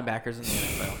 5 linebackers in the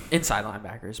NFL. Inside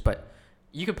linebackers, but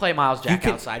you could play Miles Jack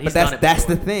outside. He's done it before. That's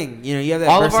the thing. You have that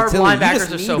all of our versatility.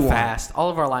 linebackers are so fast. All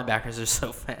of our linebackers are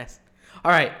so fast.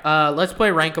 All right, let's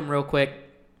play Rank 'em real quick.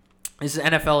 This is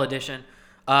NFL edition.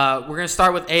 We're going to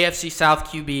start with AFC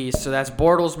South QBs. So that's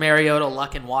Bortles, Mariota,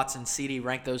 Luck, and Watson. CD,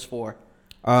 rank those 4.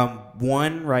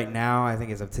 1 right now, I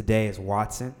think as of today, is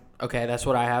Watson. Okay, that's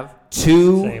what I have.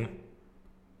 2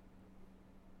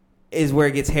 is where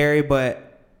it gets hairy,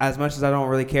 but as much as I don't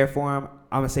really care for him,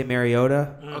 gonna say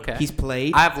Mariota. Okay. He's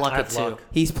played. I have Luck too.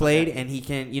 He's played, and he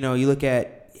can. You look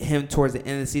at him towards the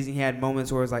end of the season. He had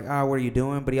moments where it's like, what are you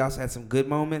doing? But he also had some good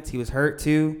moments. He was hurt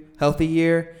too. Healthy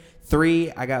year.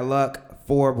 3, I got Luck.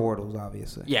 4, Bortles,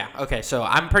 obviously. Yeah. Okay. So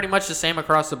I'm pretty much the same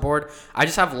across the board. I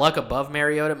just have Luck above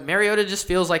Mariota. Mariota just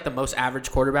feels like the most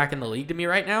average quarterback in the league to me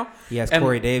right now. He has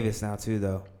Corey Davis now too,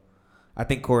 though. I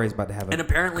think Corey's about to have and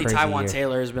apparently crazy Tyrod year.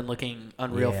 Taylor has been looking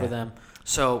unreal for them.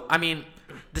 So I mean,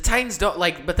 the Titans don't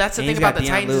like. But that's the thing got about the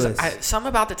Deion Titans. Lewis. Something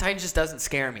about the Titans just doesn't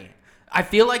scare me. I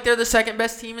feel like they're the second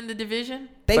best team in the division.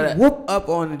 They whoop up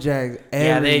on the Jags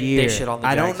every year. They shit on the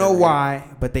I Jags don't know every why,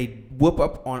 year. but they whoop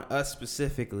up on us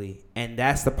specifically, and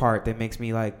that's the part that makes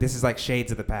me like, this is like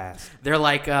shades of the past. They're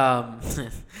like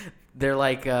they're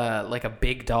like a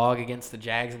big dog against the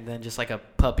Jags, and then just like a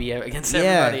puppy against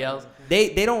everybody else.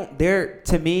 They're,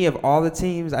 to me, of all the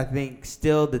teams, I think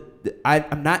still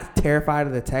I'm not terrified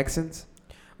of the Texans.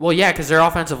 Well, yeah, because their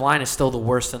offensive line is still the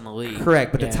worst in the league.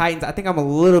 Correct, but the Titans, I think I'm a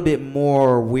little bit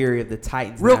more weary of the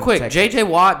Titans. Real quick, J.J.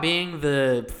 Watt being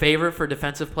the favorite for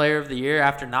Defensive Player of the Year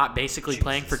after not basically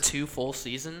playing for 2 full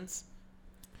seasons.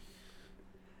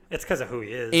 It's because of who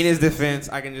he is. In his defense,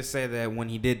 I can just say that when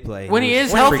he did play, when he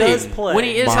is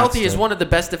healthy, is one of the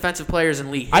best defensive players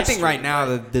in league history. I think right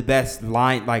now the best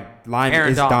line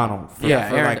Aaron is Donald.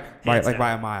 Aaron,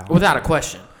 by a mile, without a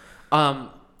question.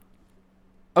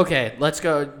 Okay, let's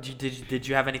go. Did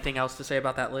you have anything else to say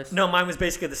about that list? No, mine was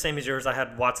basically the same as yours. I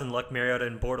had Watson, Luck, Mariota,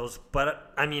 and Bortles.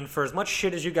 But I mean, for as much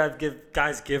shit as you guys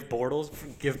give Bortles,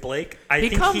 give Blake, I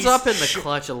think he comes up in the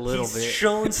clutch a little bit. He's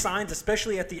shown signs,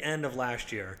 especially at the end of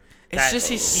last year. It's just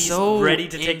he's so ready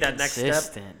to take that next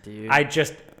step, dude.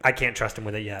 I can't trust him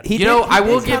with it yet. I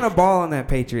will kind of ball in that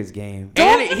Patriots game.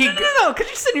 No, because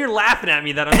you're sitting here laughing at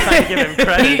me that I'm trying to give him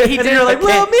credit. he did. Like,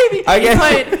 well, maybe. He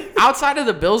played outside of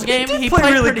the Bills game. He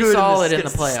played really pretty solid in the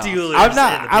playoffs.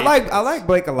 I like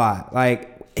Blake a lot.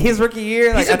 Like his rookie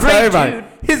year, he's like a great dude.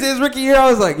 His rookie year, I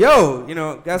was like, yo,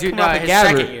 guys come out the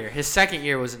Gabbard. His second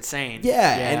year was insane.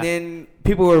 Yeah, and then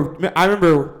people were. I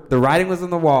remember the writing was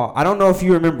on the wall. I don't know if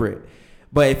you remember it.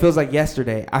 But it feels like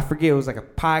yesterday. I forget, it was like a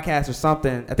podcast or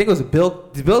something. I think it was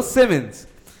Bill Simmons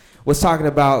was talking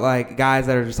about like guys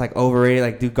that are just like overrated,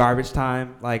 like do garbage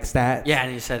time like stats. Yeah,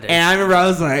 and he said it. And I remember I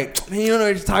was like, man, you don't know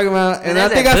what you're talking about. And I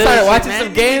think I started watching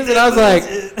some games and I was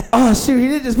like, oh shoot, he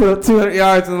did just put up 200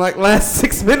 yards in like last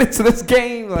 6 minutes of this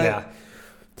game. Like, yeah.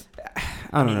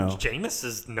 I don't know. Jameis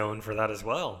is known for that as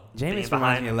well. Jameis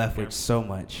reminds me of Leftwich so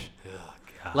much.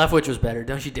 Leftwich was better.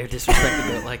 Don't you dare disrespect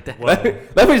the goat like that.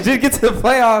 Leftwich did get to the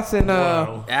playoffs, and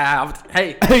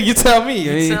hey, you tell me.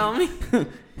 You tell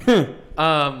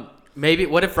me. Maybe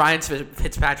what if Ryan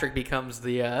Fitzpatrick becomes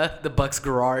the Bucks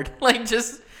Garrard? Like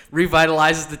just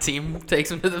revitalizes the team, takes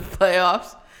them to the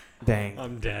playoffs. Dang,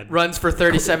 I'm dead. Runs for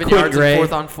 37 yards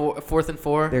and fourth and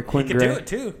 4. He could do it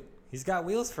too. He's got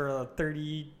wheels for a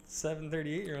 37,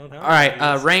 38-year-old. All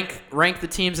right, rank the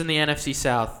teams in the NFC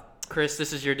South. Chris,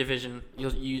 this is your division.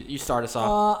 You start us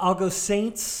off. I'll go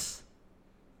Saints,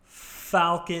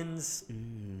 Falcons,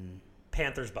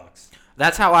 Panthers, Bucks.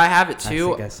 That's how I have it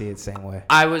too. I think I see it the same way.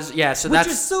 Which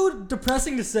is so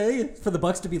depressing to say for the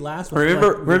Bucks to be last.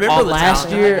 Remember last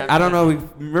year? I don't know.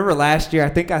 Remember last year? I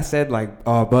think I said like,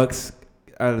 Bucks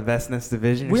are the best in this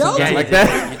division. We all did. Like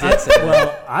that. You did say that.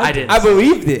 Well, I didn't. I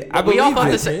believed it. We all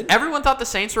thought everyone thought the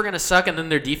Saints were going to suck, and then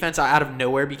their defense out of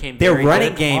nowhere became their very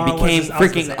running good. game became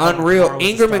freaking unreal.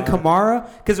 Ingram and Kamara,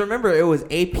 because remember it was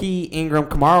AP, Ingram,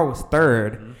 Kamara was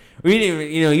third. Mm-hmm. We didn't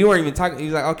even, you weren't even talking. He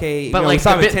was like, okay, but we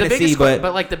saw him in Tennessee,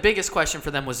 but like the biggest question for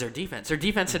them was their defense. Their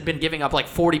defense had been giving up like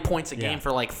 40 points a game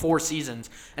for like 4 seasons,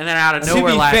 and then out of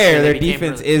nowhere last year, their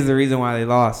defense is the reason why they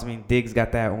lost. I mean, Diggs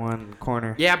got that one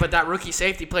corner. Yeah, but that rookie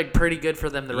safety played pretty good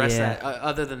for them the rest of that.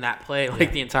 Other than that play,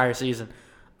 like the entire season.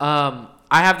 I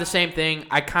have the same thing.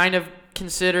 I kind of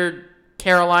considered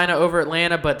Carolina over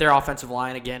Atlanta, but their offensive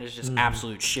line again is just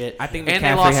absolute shit. I think they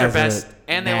lost their best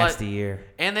nasty year.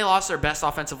 And they lost their best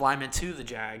offensive lineman to the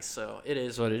Jags, so it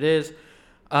is what it is.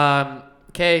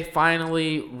 Okay,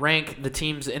 finally rank the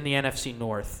teams in the NFC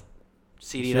North.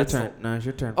 CD, it's your turn. No, it's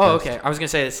your turn. Oh, first. okay. I was gonna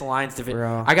say it's the Lions division.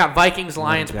 I got Vikings,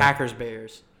 Lions, Packers,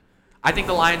 Bears. I think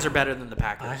the Lions are better than the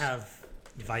Packers. I have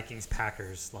Vikings,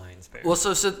 Packers, Lions, Bears. Well,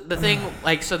 so the thing,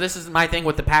 this is my thing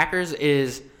with the Packers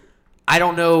is, I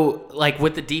don't know, like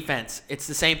with the defense, it's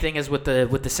the same thing as with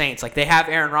the Saints. Like they have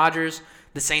Aaron Rodgers,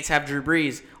 the Saints have Drew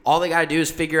Brees. All they got to do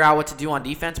is figure out what to do on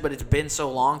defense, but it's been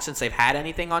so long since they've had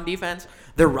anything on defense.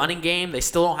 Their running game, they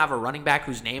still don't have a running back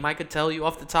whose name I could tell you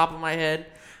off the top of my head.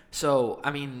 So,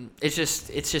 I mean, it's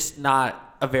just not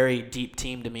a very deep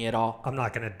team to me at all. I'm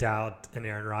not going to doubt an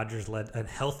Aaron Rodgers-led, a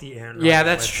healthy Aaron Rodgers. Yeah,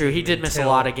 that's true. He did miss a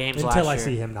lot of games last year. Until I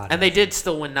see him not. And they did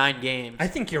still win 9 games. I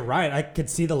think you're right. I could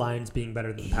see the Lions being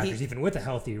better than the Packers, even with a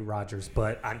healthy Rodgers.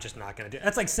 But I'm just not going to do it.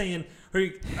 That's like saying, are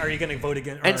you going to vote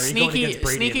against? And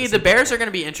sneaky, the Bears are going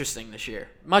to be interesting this year.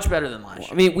 Much better than last year.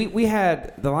 I mean,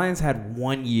 the Lions had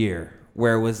 1 year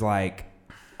where it was like,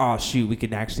 oh shoot, we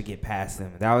could actually get past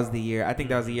them. That was the year. I think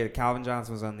that was the year that Calvin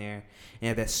Johnson was on there, and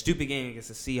had that stupid game against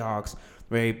the Seahawks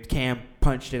where Cam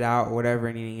punched it out or whatever,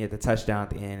 and he hit the touchdown at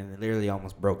the end, and it literally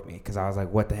almost broke me because I was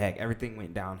like, what the heck? Everything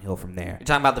went downhill from there. You're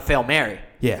talking about the Fail Mary.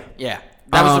 Yeah. That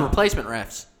was the replacement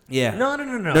refs. Yeah. No.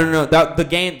 The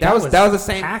game that was the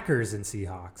same. Packers and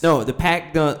Seahawks. No, the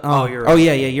Pack. You're right. Oh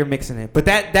yeah, you're mixing it. But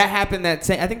that happened that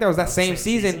same. I think that was that same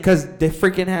season because they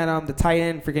freaking had the tight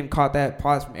end freaking caught that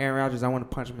pass from Aaron Rodgers. I want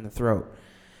to punch him in the throat.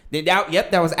 Then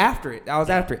that was after it. That was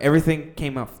after it. Everything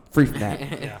came out free from that.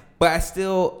 Yeah. But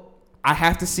I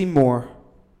have to see more.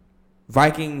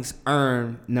 Vikings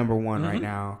earn number one right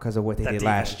now because of what they did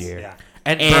last year. Yeah.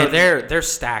 And bro, they're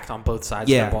stacked on both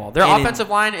sides of the ball. Their offensive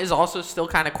line is also still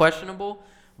kind of questionable,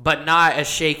 but not as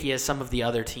shaky as some of the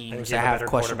other teams that have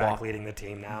questionable. Quarterback leading the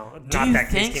team now. Do you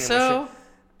think so?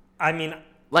 I mean,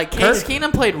 like Case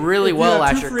Keenum played really well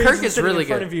last year. Kirk is really in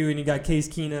front good. of you, and you got Case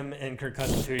Keenum and Kirk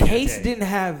Cousins. Case didn't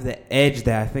have the edge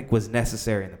that I think was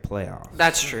necessary in the playoffs.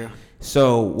 That's true.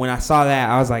 So when I saw that,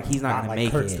 I was like, he's not going to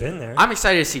make Kirk's it. Been there. I'm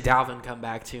excited to see Dalvin come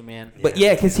back too, man. But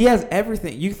yeah, because he has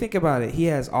everything. You think about it. He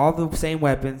has all the same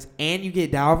weapons, and you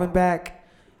get Dalvin back,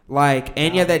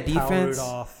 and you have that defense.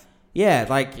 Yeah,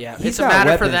 it's a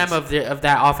matter for them of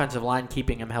that offensive line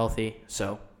keeping him healthy.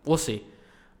 So we'll see.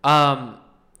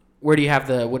 Where do you have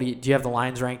do you have the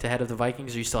Lions ranked ahead of the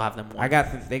Vikings, or you still have them one?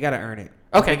 They got to earn it.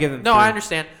 Okay, give them 3. I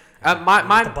understand. The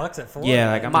Bucs at 4.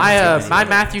 Yeah, my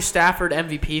Matthew Stafford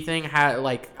MVP thing had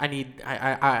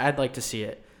I'd like to see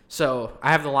it. So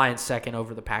I have the Lions second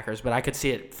over the Packers, but I could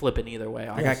see it flipping either way.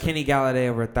 I got Kenny Galladay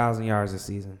over 1,000 yards this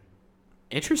season.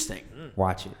 Interesting.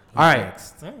 Watch it. All right.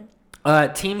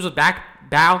 Teams with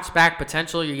bounce back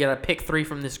potential. You got to pick 3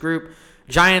 from this group: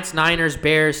 Giants, Niners,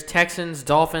 Bears, Texans,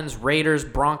 Dolphins, Raiders,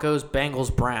 Broncos,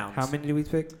 Bengals, Browns. How many did we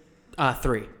pick?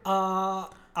 3.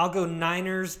 I'll go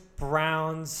Niners,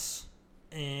 Browns,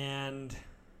 and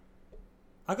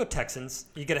I'll go Texans.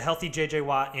 You get a healthy J.J.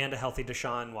 Watt and a healthy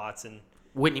Deshaun Watson.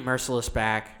 Whitney Merciless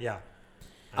back. Yeah.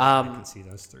 I can see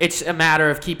those 3. It's a matter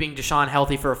of keeping Deshaun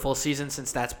healthy for a full season,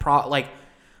 since that's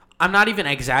I'm not even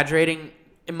exaggerating.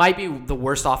 It might be the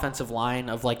worst offensive line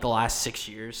of the last 6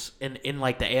 years in the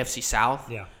AFC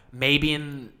South. Yeah. Maybe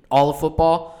in all of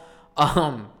football.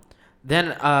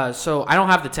 So I don't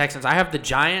have the Texans. I have the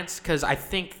Giants because I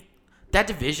think that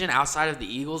division outside of the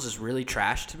Eagles is really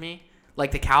trash to me.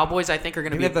 The Cowboys, I think, are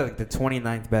going to be the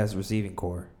 29th best receiving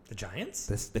core. The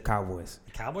Giants? The Cowboys.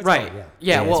 The Cowboys? Right. Oh,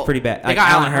 yeah. Well, it's pretty bad. They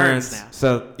got Allen Hurns now.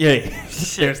 So, yeah.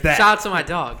 There's that. Shout out to my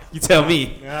dog. You tell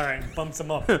me. All right. Bumps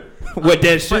them up. What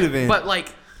that should have been.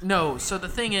 But, no. So the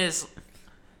thing is,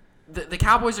 the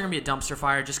Cowboys are going to be a dumpster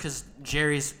fire just because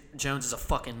Jerry Jones is a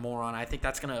fucking moron. I think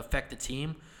that's going to affect the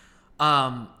team.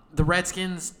 The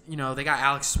Redskins, they got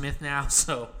Alex Smith now,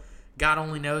 so God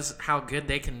only knows how good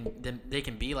they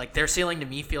can be. Their ceiling to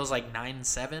me feels like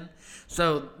 9-7.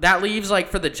 So that leaves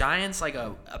for the Giants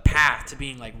a path to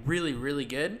being really, really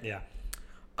good. Yeah.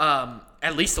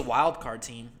 At least a wild card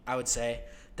team, I would say.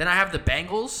 Then I have the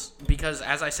Bengals because,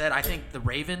 as I said, I think the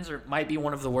Ravens might be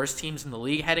one of the worst teams in the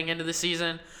league heading into the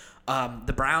season.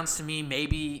 The Browns, to me,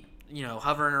 maybe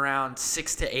hovering around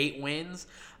 6 to 8 wins,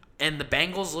 and the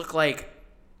Bengals look like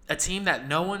a team that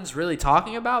no one's really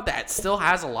talking about that still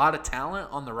has a lot of talent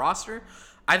on the roster.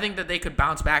 I think that they could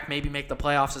bounce back, maybe make the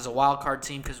playoffs as a wild card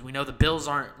team because we know the Bills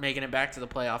aren't making it back to the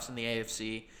playoffs in the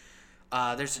AFC.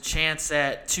 There's a chance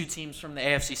that 2 teams from the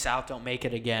AFC South don't make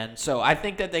it again. So I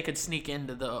think that they could sneak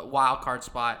into the wild card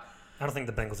spot. I don't think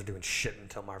the Bengals are doing shit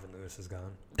until Marvin Lewis is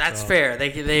gone. That's fair.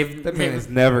 That man is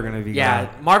never going to be good.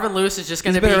 Marvin Lewis is just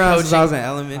going to be He's been around coaching. since I was in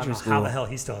elementary school. How the hell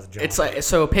he still has a job? It's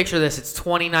so picture this. It's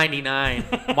 2099.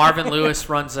 Marvin Lewis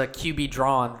runs a QB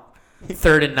draw on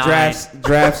 3rd and 9.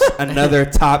 Drafts another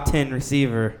top 10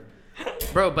 receiver.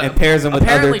 Bro, but and pairs him with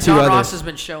apparently other 2 John others. Ross has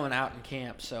been showing out in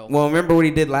camp. So well, remember what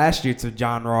he did last year to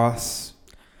John Ross.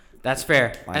 That's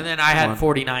fair. And then I had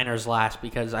 49ers last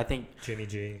because I think Jimmy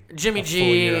G, full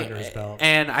year under his belt.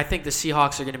 And I think the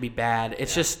Seahawks are going to be bad.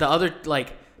 It's just the other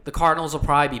the Cardinals will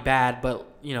probably be bad, but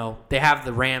they have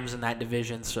the Rams in that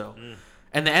division. So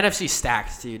and the NFC's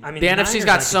stacked, dude. I mean, the NFC's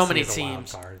got so many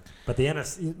teams. But the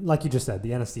NFC, like you just said, the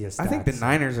NFC is stacked. I think the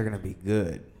Niners are going to be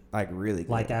good. like really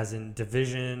good. Like as in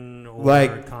division or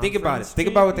think about it. Think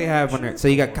about what they have when they're. So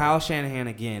you got Kyle Shanahan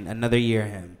again, another year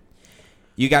him.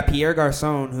 You got Pierre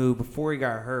Garçon, who before he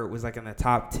got hurt was like in the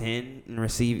top 10 and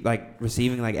receiving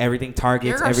like everything,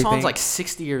 targets, Pierre everything. Garçon's like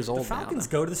 60 years old. The Falcons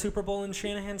go to the Super Bowl in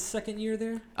Shanahan's second year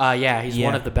there. Yeah, he's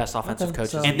one of the best offensive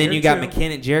coaches. So and then you got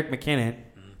Jerick McKinnon,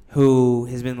 who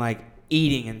has been like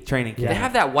eating in training camp. They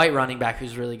have that white running back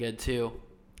who's really good too.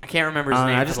 I can't remember his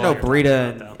name. I just know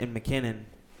Breida and McKinnon,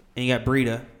 and you got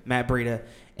Matt Breida.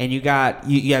 And you got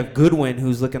you have Goodwin,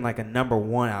 who's looking like a number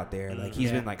one out there. Like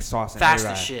he's been like saucing fast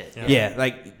everybody. as shit. Yeah,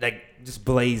 like just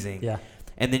blazing. Yeah.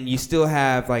 And then you still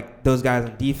have like those guys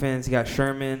on defense. You got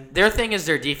Sherman. Their thing is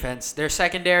their defense. Their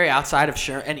secondary outside of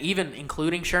Sherman, and even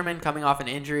including Sherman coming off an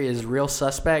injury, is real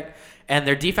suspect. And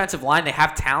their defensive line, they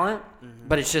have talent,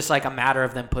 but it's just like a matter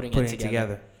of them putting it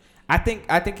together. I think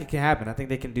it can happen. I think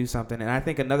they can do something. And I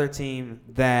think another team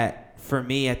that, for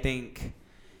me, I think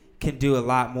can do a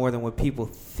lot more than what people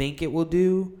think it will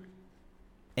do.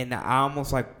 And I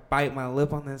almost like bite my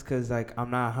lip on this because like I'm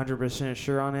not 100%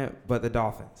 sure on it, but the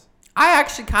Dolphins. I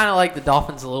actually kind of like the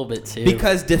Dolphins a little bit too.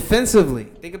 Because defensively,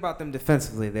 think about them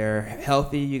defensively. They're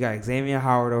healthy. You got Xavier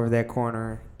Howard over that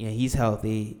corner. Yeah, he's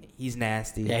healthy. He's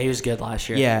nasty. Yeah, he was good last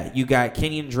year. Yeah, you got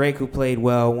Kenyon Drake who played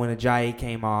well when Ajayi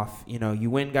came off. You know,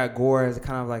 you went and got Gore as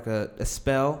kind of like a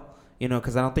spell. You know,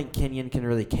 because I don't think Kenyon can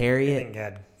really carry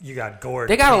it. You got Gore.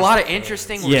 They got a lot of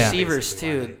interesting receivers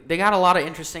too. They got a lot of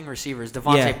interesting receivers.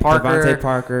 Devontae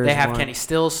Parker. They have Kenny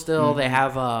Stills still. They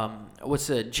have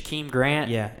Jakeem Grant.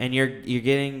 Yeah, and you're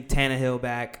getting Tannehill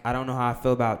back. I don't know how I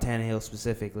feel about Tannehill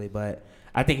specifically, but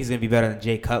I think he's going to be better than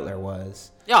Jay Cutler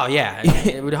was. Oh yeah,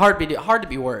 it would hard to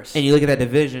be worse. And you look at that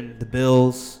division, the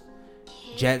Bills,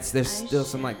 Jets. There's still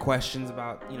some like questions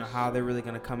about how they're really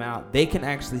going to come out. They can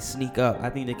actually sneak up.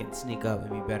 I think they can sneak up and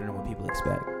be better than what people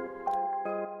expect.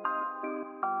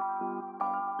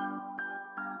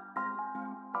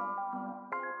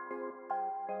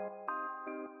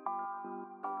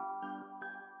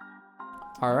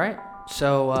 All right,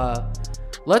 so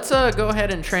let's go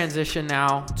ahead and transition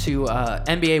now to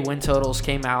NBA win totals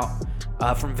came out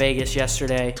from Vegas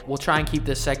yesterday. We'll try and keep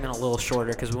this segment a little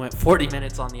shorter because we went 40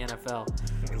 minutes on the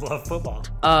NFL. We love football.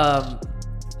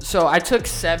 So I took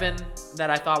 7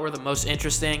 that I thought were the most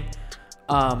interesting.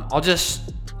 I'll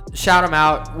just shout them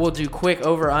out. We'll do quick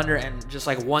over under and just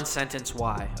like one sentence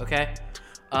why, okay?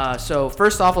 So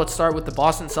first off, let's start with the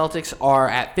Boston Celtics are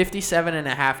at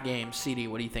 57.5 games. CD,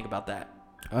 what do you think about that?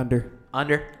 Under.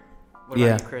 What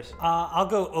about you, Chris? I'll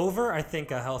go over. I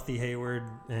think a healthy Hayward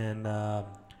and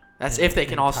that's if they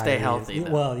can all stay healthy.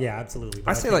 Though. Well, yeah, absolutely.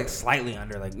 I say like slightly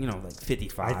under, like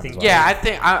 55. I think.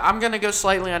 Yeah, I'm gonna go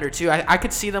slightly under too. I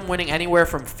could see them winning anywhere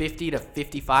from 50 to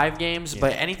 55 games,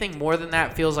 but anything more than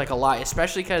that feels like a lot,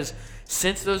 especially because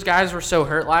since those guys were so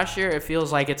hurt last year, it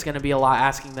feels like it's gonna be a lot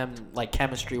asking them like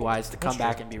chemistry wise to come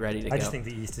back and be ready to go. I just think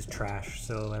the East is trash,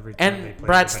 so every time and they play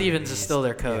Brad Stevens is still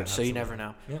their coach, so you never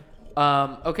know. Yep.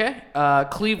 Okay.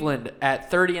 Cleveland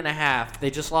at 30.5. They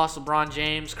just lost LeBron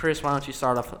James. Chris, why don't you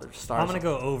start off? I'm going to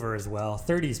go over as well.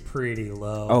 30 is pretty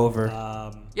low. Over.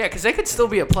 Yeah, because they could still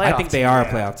be a playoff team. I think they are a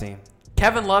playoff team.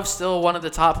 Kevin Love's still one of the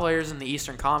top players in the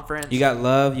Eastern Conference. You got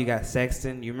Love. You got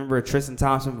Sexton. You remember Tristan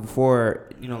Thompson before,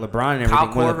 LeBron and everything.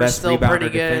 Kyle one of the best still rebounder pretty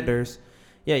good. defenders.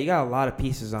 Yeah, you got a lot of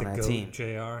pieces on that team.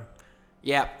 JR.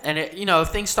 Yeah, and if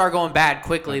things start going bad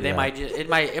quickly, it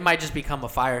might just become a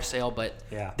fire sale. But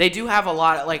they do have a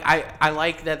lot. Like I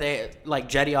like that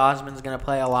Jetty Osman's gonna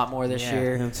play a lot more this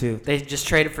year. Him too. They just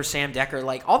traded for Sam Decker.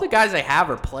 Like all the guys they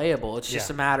have are playable. It's just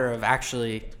a matter of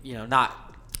actually not.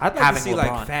 I'd like having to see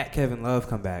LeBron. like fat Kevin Love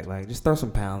come back. Like just throw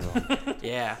some pounds on.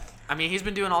 Yeah. I mean, he's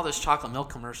been doing all those chocolate milk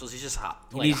commercials. He's just hot.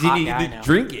 He needs to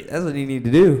drink it. That's what he need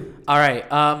to do. All right.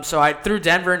 So I threw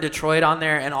Denver and Detroit on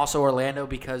there, and also Orlando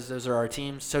because those are our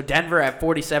teams. So Denver at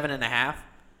 47.5.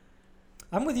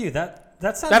 I'm with you. That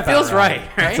sounds. That feels right.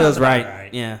 That feels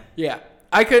right. Yeah. Yeah.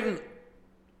 I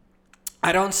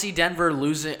don't see Denver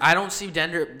losing. I don't see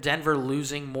Denver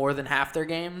losing more than half their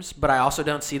games, but I also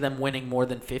don't see them winning more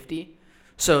than 50.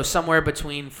 So somewhere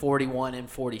between 41 and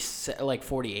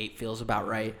 48 feels about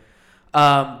right.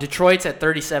 Detroit's at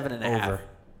 37.5. Over.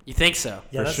 You think so?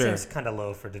 Yeah, that sure. seems kind of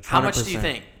low for Detroit. How much do you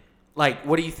think? Like,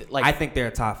 what do you think? Like, I think they're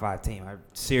a top 5 team. I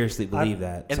seriously believe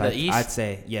that. In the East? I'd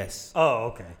say yes.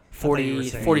 Oh, okay.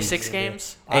 46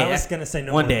 games? I was going to say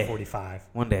no one more day. than 45.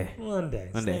 One day.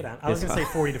 Stay down. I was going to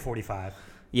say 40 to 45.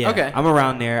 Yeah. Okay. I'm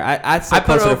around there. I'd say I put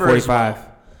closer to over as 45.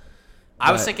 well.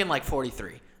 I was thinking like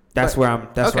 43. That's where I'm.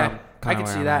 That's okay. where I'm. I can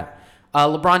see that.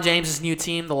 LeBron James' new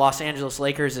team, the Los Angeles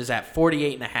Lakers, is at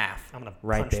 48.5. I'm going to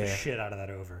Right punch there. the shit out of that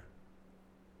over.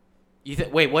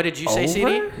 Wait, what did you say,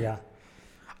 CD? Yeah.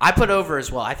 I put over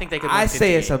as well. I think they could win 50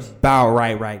 say it's games. about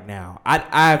right now. I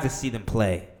have to see them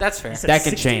play. That's fair. That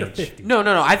can change. 50? No.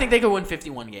 I think they could win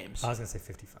 51 games. I was gonna say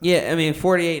 55. Yeah, I mean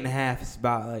 48.5 is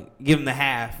about like give them the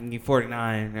half and give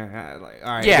 49. Like,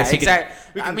 all right. Yeah,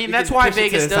 exactly. I mean, that's why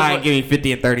Vegas does what, give me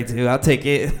 50 and 32. I'll take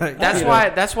it.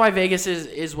 That's why Vegas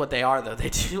is what they are though. They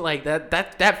do like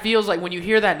that feels like when you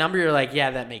hear that number you're like, yeah,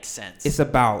 that makes sense. It's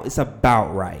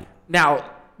about right.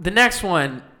 Now, the next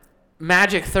one,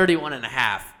 Magic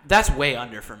 31.5. That's way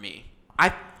under for me.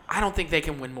 I don't think they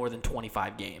can win more than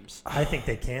 25 games. I think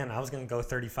they can. I was gonna go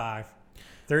 35.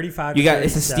 35. You got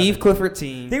it's a Steve Clifford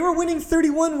team. They were winning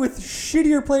 31 with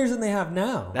shittier players than they have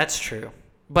now. That's true.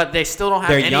 But they still don't have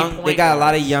They're any young. point They got a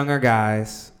lot of guards. younger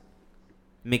guys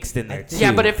mixed in there too.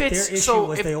 Yeah, but if Their it's issue so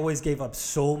was if, they always gave up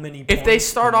so many points. if they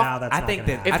start and off now that's I not think gonna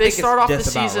that- happen. if I they think start it's off the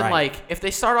just about season right. like if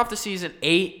they start off the season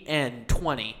 8 and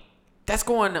 20, that's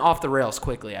going off the rails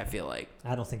quickly, I feel like.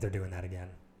 I don't think they're doing that again.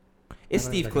 It's I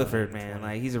don't Steve think they're Clifford, going man.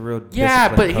 20. Like he's a real Yeah,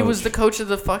 but disciplined he was coach. the coach of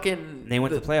the fucking They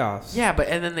went to the playoffs. Yeah, but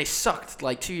and then they sucked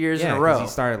like 2 years yeah, in a 'cause row. he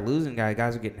started losing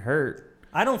guys were getting hurt.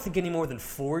 I don't think any more than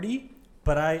 40,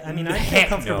 but I mean, I feel Heck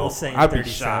comfortable no. saying I'd be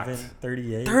 37, shocked.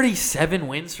 38. 37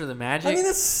 wins for the Magic. I mean,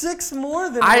 that's 6 more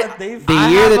than I- what they've. The I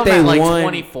year have that them they at, like, won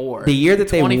 24. The year that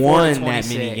they 24 to won that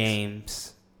 26. many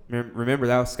games. Remember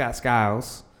that was Scott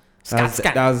Skiles. Scott.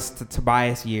 That was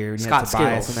Tobias year. And you Scott had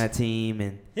Tobias Skiles. on that team,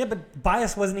 and Yeah, but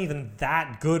Bias wasn't even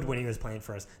that good when he was playing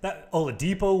for us. That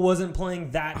Oladipo wasn't playing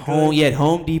that good. you had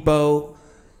Home Depot.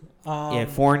 You had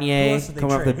Who Fournier else did they come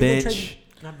off trade? the Who they bench. traded?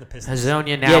 Not the Pistons.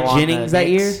 Hazonia now Yeah, on Jennings the that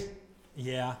year. Knicks.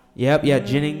 Yeah. Yep, yeah,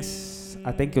 Jennings.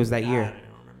 I think it was that I year.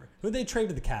 don't remember. Who they trade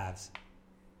to the Cavs?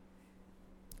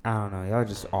 I don't know. Y'all are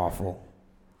just awful.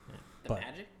 The But-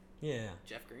 Magic? Yeah.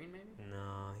 Jeff Green maybe? No,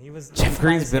 he was. Jeff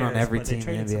Green's Tobias been on Harris, every but they team in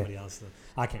traded the NBA. somebody else.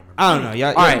 I can't remember. I don't know. Y'all,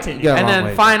 All right, you got a and long then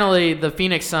way. finally the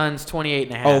Phoenix Suns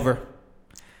 28.5. Over.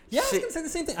 Yeah, I was gonna say the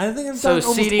same thing. I think I've So done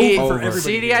almost CD over for Over. everybody.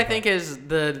 CD here, I but- think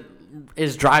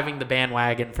is driving the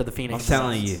bandwagon for the I'm Phoenix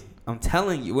telling Suns. you. I'm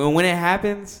telling you. When it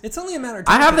happens, It's only a matter of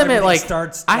I time. have them at everything like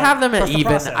starts. I have them at trust the even.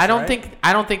 process, I don't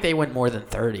right? think they win more than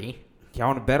 30. y'all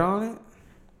want to bet on it?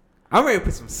 I'm ready to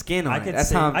put some skin on I it. could That's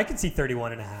see. how I could see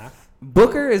 31.5.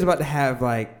 Booker is about to have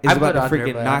I about put to under,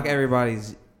 freaking but knock I'm-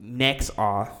 everybody's necks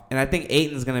off, and I think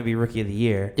Ayton's gonna be Rookie of the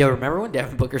Year. Yo, remember when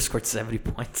Devin Booker scored 70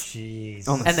 points Jeez.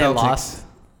 On the and they Celtics. lost?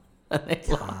 And they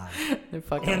lost. God. They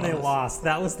fucking And they lost. lost.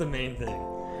 That was the main thing.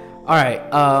 All right.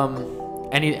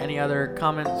 Any other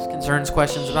comments, concerns,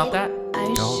 questions about that?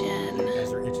 Ocean. You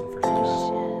guys are itching for some.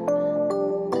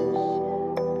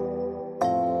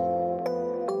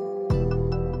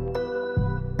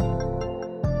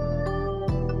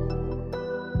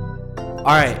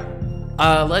 All right.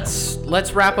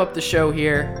 Let's wrap up the show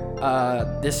here.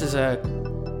 This is a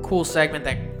cool segment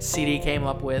that CD came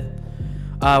up with.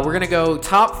 We're gonna go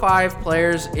top 5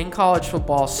 players in college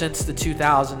football since the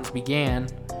 2000s began.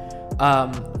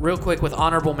 Real quick with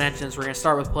honorable mentions. We're gonna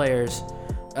start with players.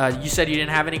 You said you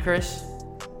didn't have any, Chris?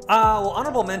 Well,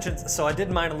 honorable mentions. So I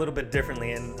did mine a little bit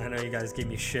differently, and I know you guys gave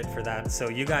me shit for that. So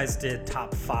you guys did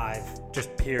top 5,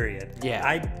 just period. Yeah.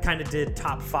 I kind of did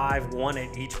top 5, one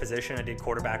at each position. I did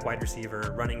quarterback, wide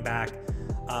receiver, running back,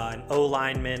 an O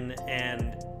lineman,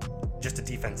 and just a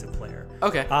defensive player.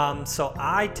 Okay. So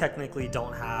I technically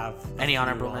don't have a Any few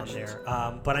honorable on mentions?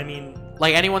 there. But I mean,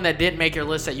 Like anyone that didn't make your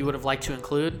list that you would have liked to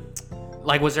include?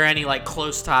 Like, was there any like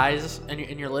close ties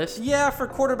in your list? yeah, for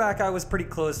quarterback, I was pretty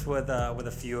close with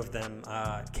a few of them.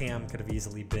 Cam could have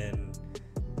easily been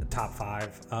the top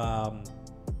 5.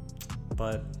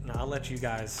 But no, I'll let you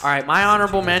guys. All right, my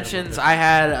honorable you guys mentions. have I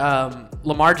had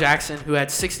Lamar Jackson, who had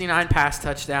 69 pass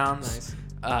touchdowns.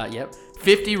 Nice.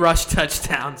 50 rush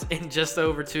touchdowns in just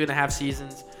over 2.5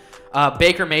 seasons.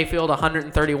 Baker Mayfield,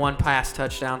 131 pass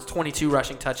touchdowns, 22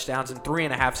 rushing touchdowns in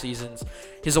 3.5 seasons.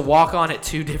 He's a walk-on at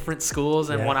 2 different schools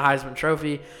and won a Heisman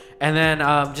Trophy. And then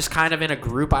just kind of in a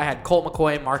group, I had Colt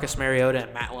McCoy, Marcus Mariota,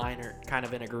 and Matt Leinart kind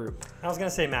of in a group. I was gonna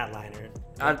say Matt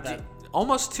Leinart.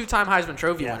 Almost 2-time Heisman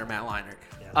Trophy winner, Matt Leinart.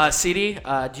 Yeah. CD,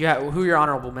 do you have who are your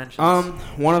honorable mentions?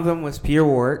 One of them was Peter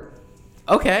Ward.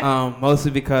 Okay.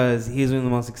 Mostly because he's one of the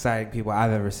most exciting people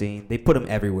I've ever seen. They put him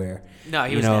everywhere. No,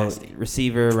 he was nasty.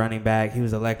 Receiver, running back. He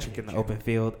was electric in the open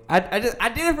field. I did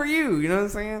it for you. You know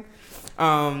what I'm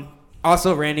saying?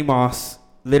 Also, Randy Moss,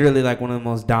 literally like one of the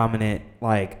most dominant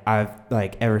I've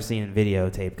ever seen in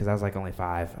videotape because I was only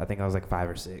 5. I think I was 5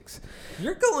 or 6.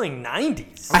 You're going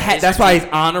 90s. That's why he's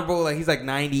honorable. He's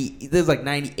 90. There's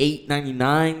 98,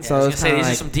 99. So I was it gonna say kinda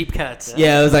these are some deep cuts.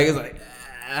 Yeah, it was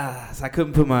so I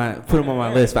couldn't put him on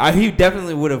my list, but he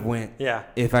definitely would have went. Yeah.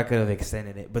 If I could have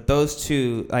extended it, but those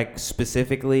two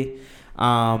specifically,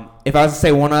 If I was to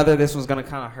say one other, this one's gonna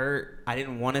kind of hurt. I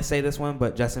didn't want to say this one,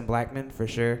 but Justin Blackmon for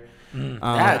sure.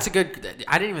 Yeah, it's a good.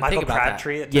 I didn't even think about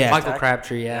Crabtree that. Yeah, Michael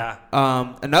Crabtree. Yeah.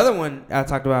 Another one I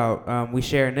talked about. We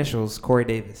share initials. Corey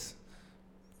Davis.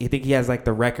 You think he has like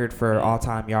the record for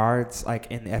all-time yards,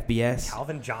 like in the FBS?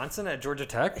 Calvin Johnson at Georgia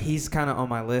Tech. He's kind of on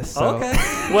my list. So. Okay.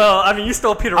 Well, I mean, you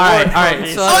stole Peter All Ward. right.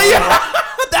 So Oh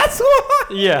yeah, that's why.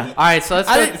 yeah. All right. So let's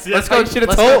go. Let's go. You should've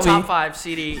Let's told go me. top 5.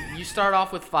 CD. You start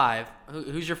off with 5.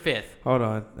 Who's your 5th? Hold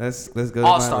on. Let's go. To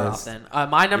I'll my start list. off then.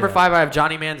 My number 5, I have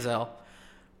Johnny Manziel.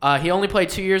 He only played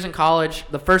 2 years in college.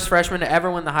 The first freshman to ever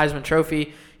win the Heisman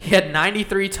Trophy. He had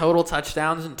 93 total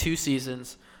touchdowns in 2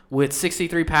 seasons, with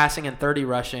 63 passing and 30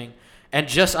 rushing, and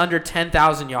just under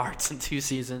 10,000 yards in 2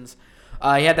 seasons.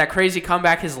 He had that crazy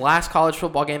comeback his last college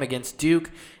football game against Duke.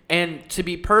 And to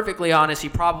be perfectly honest, he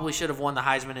probably should have won the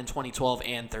Heisman in 2012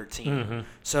 and 13. Mm-hmm.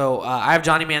 So I have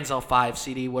Johnny Manziel 5.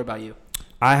 CD, what about you?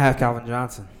 I have Calvin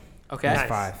Johnson. Okay. That's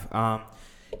 5.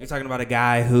 You're talking about a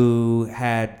guy who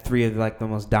had 3 of like the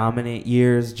most dominant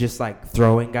years, just like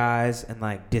throwing guys and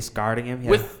like discarding him.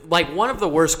 With like one of the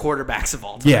worst quarterbacks of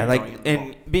all time. Yeah, like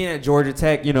and being at Georgia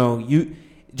Tech,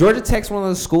 Georgia Tech's one of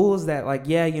those schools that like,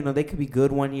 they could be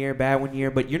good one year, bad one year,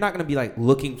 but you're not going to be like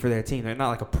looking for their team. They're not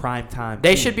like a prime time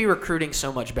They team. should be recurring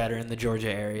so much better in the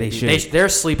Georgia area. They should. They're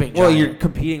sleeping giant. Well, you're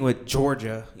competing with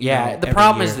Georgia. Yeah, the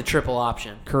problem is the triple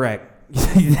option. Correct.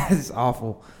 That is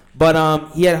awful. But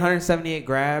he had 178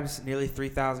 grabs, nearly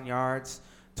 3,000 yards,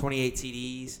 28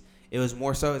 TDs. It was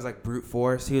more so as like brute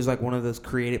force. He was like one of those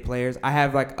creative players. I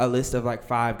have like a list of like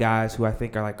 5 guys who I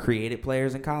think are like creative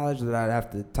players in college that I'd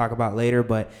have to talk about later,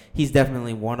 but he's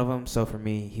definitely one of them. So for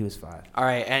me, he was 5. All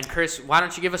right, and Chris, why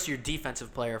don't you give us your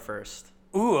defensive player first?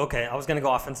 Ooh, okay. I was gonna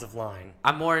go offensive line.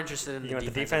 I'm more interested in You want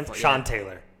the defensive defense? player. Sean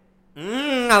Taylor.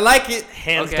 I like it.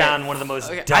 Hands Okay. down, one of the most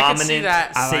Okay, I can see dominant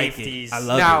that. I like it. safeties. I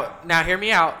love Now hear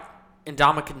me out.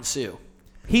 Ndamukong Suh.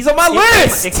 He's on my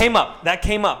list. It came up. That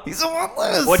came up. He's on my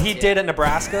list. What he did at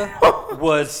Nebraska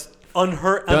was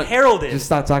unheralded Just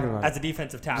stop talking about as it. a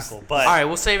defensive tackle. But All right,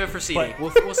 we'll save it for CD. but-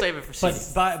 We'll save it for CD.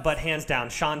 but hands down,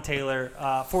 Sean Taylor,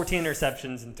 14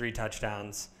 interceptions and 3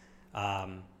 touchdowns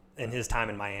in his time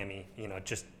in Miami.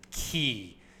 Just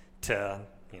key to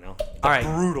the All right,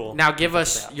 brutal. Now give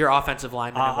us your offensive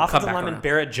lineman. And we'll come Offensive back lineman around.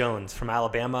 Barrett Jones from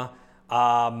Alabama.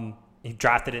 He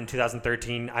drafted in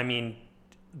 2013. I mean,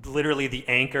 literally the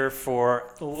anchor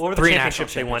for what were the 3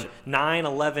 championships they national won? 9,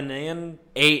 11, and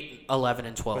 8, 11,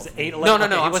 and 12. Was it 8, 11? No,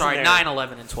 Okay, he I'm wasn't sorry. there. 9,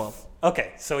 11, and 12.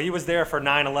 okay. So he was there for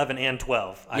 9, 11, and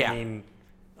 12. Yeah. I mean,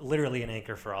 literally an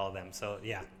anchor for all of them. So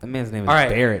yeah. That man's name is All right,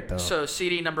 Barrett, though. So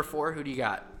CD number 4. Who do you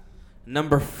got?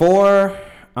 Number 4,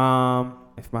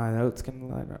 if my notes can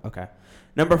line up. Okay.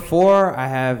 Number 4, I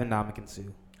have Ndamukong Suh.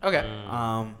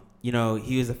 Okay.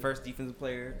 He was the first defensive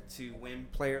player to win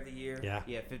Player of the Year. Yeah.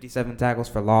 He had 57 tackles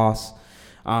for loss.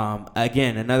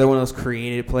 Again, another one of those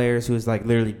creative players who was like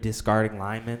literally discarding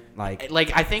linemen.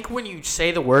 Like I think when you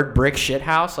say the word brick shit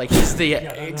house, like he's the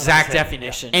exact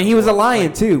definition. and he was a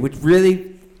Lion too, which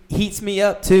really heats me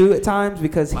up too at times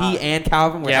because he and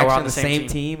Calvin were Yeah, we're actually on on the the same same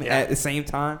team Yeah. at the same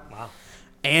time. Wow.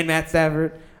 And Matt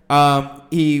Stafford.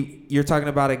 You're talking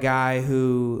about a guy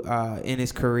who in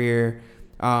his career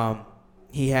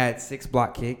he had 6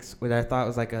 block kicks, which I thought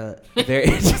was like a very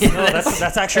interesting. No,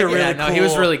 that's actually a really yeah, cool. no, he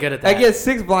was really good at that. I guess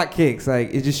 6 block kicks,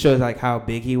 like it just shows like how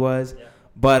big he was. Yeah.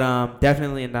 But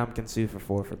definitely Ndamukong Suh for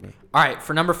 4 for me. All right,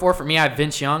 for number 4 for me, I have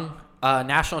Vince Young,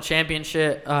 national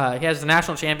championship. He has the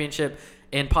national championship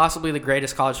in possibly the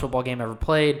greatest college football game ever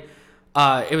played.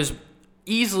 It was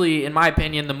easily, in my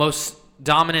opinion, the most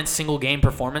dominant single game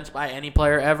performance by any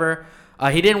player ever.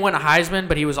 He didn't win a Heisman,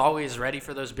 but he was always ready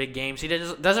for those big games. He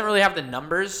doesn't really have the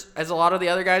numbers as a lot of the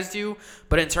other guys do,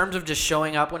 but in terms of just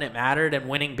showing up when it mattered and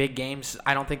winning big games,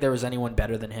 I don't think there was anyone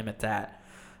better than him at that.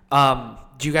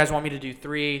 Do you guys want me to do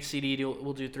 3? CD,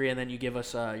 we'll do 3, and then you give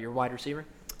us your wide receiver?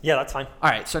 Yeah, that's fine. All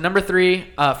right, so number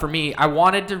 3 for me,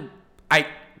 I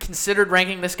considered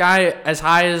ranking this guy as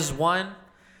high as 1,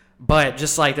 but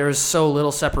just like there was so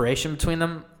little separation between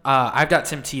them. I've got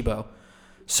Tim Tebow.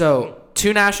 So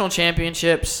 2 national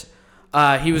championships.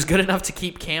 He was good enough to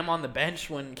keep Cam on the bench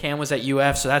when Cam was at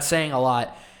UF, so that's saying a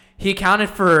lot. He accounted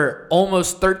for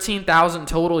almost 13,000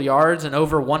 total yards and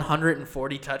over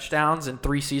 140 touchdowns in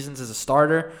 3 seasons as a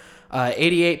starter,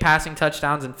 88 passing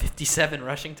touchdowns and 57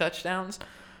 rushing touchdowns.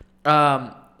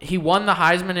 He won the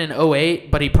Heisman in 2008,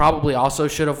 but he probably also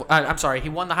should have. He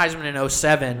won the Heisman in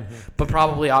 2007, but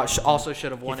probably also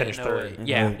should have won it in finished 2008. third.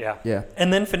 Yeah. Yeah.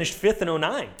 And then finished 5th in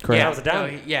 2009. Correct. That was a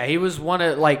down. He was one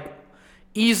of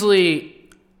easily,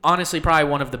 honestly,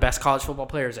 probably one of the best college football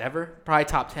players ever. Probably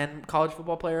top 10 college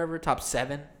football player ever, top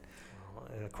 7.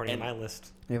 according to my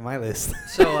list. In my list.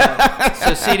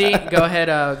 So CD, go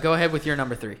ahead with your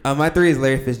number 3. My 3 is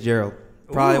Larry Fitzgerald.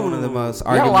 Probably one of the most. You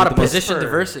got a lot of the most- position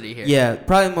diversity here. Yeah,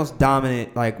 probably the most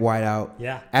dominant like wideout.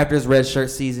 Yeah. After his red shirt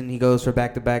season, he goes for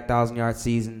back-to-back 1,000-yard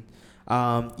season.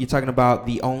 You're talking about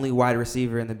the only wide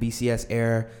receiver in the BCS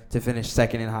era to finish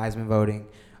second in Heisman voting,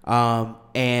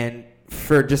 and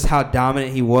for just how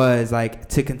dominant he was, like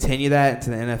to continue that into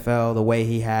the NFL the way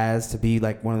he has, to be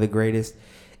like one of the greatest,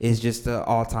 is just an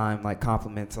all-time like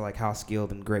compliment to like how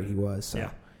skilled and great he was. So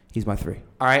he's my 3.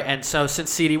 All right, and so since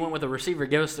CD went with a receiver,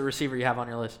 give us the receiver you have on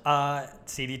your list.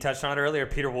 CD touched on it earlier.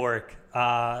 Peter Warwick,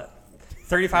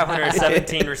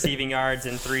 3,517 receiving yards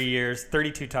in 3 years,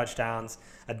 32 touchdowns,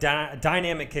 a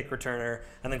dynamic kick returner.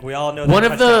 I think we all know that one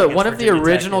of the Virginia Tech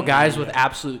original and guys with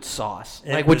absolute sauce.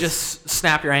 It Like would was- just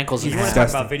snap your ankles. You in want half.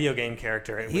 to talk about video game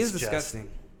character? He's disgusting.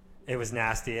 It was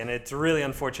nasty, and it's really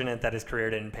unfortunate that his career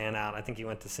didn't pan out. I think he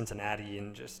went to Cincinnati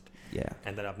and just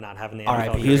ended up not having the All right,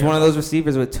 NFL but He was career. one of those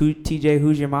receivers with TJ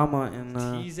Who's Your Mama and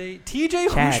TJ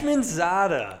Chad.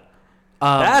 Hushmanzada.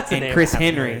 That's a and name Chris I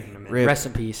haven't Henry. heard in a minute. Rip. Rest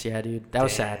in peace, yeah, dude. That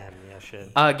was sad. Damn, yeah,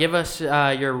 shit. Give us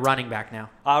your running back now.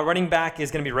 Running back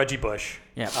is going to be Reggie Bush.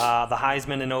 Yeah. The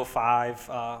Heisman in 05,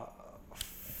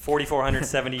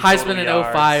 4,470 Heisman total in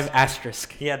yards. 05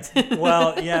 asterisk. He had,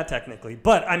 well, yeah, technically.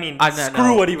 But, I mean, No,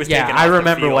 screw what he was yeah, taking I off the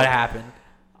remember field. what happened.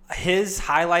 His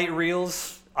highlight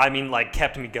reels, I mean, like,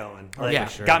 kept me going. Like, yeah.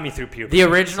 got me through puberty. The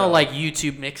original So, like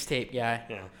YouTube mixtape guy.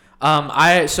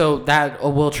 Yeah. So that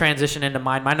will transition into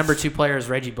mine. My number 2 player is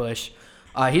Reggie Bush.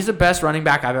 He's the best running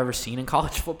back I've ever seen in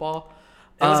college football.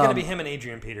 It was going to be him and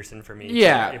Adrian Peterson for me.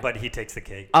 Yeah. But he takes the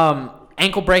cake.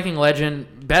 Ankle breaking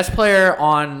legend, best player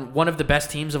on one of the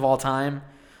best teams of all time.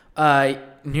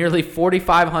 Nearly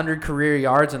 4,500 career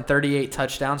yards and 38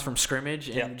 touchdowns from scrimmage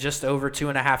in just over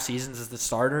 2.5 seasons as the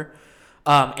starter.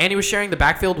 And he was sharing the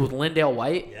backfield with Lindale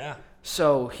White. Yeah.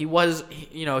 So he was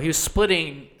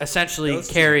splitting essentially Those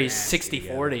two carries nasty,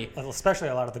 60-40. Especially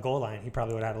a lot at the goal line. He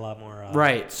probably would have had a lot more.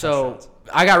 Right. So touchdowns.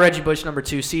 I got Reggie Bush number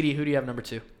 2. CD, who do you have number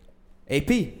 2? AP.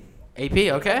 AP,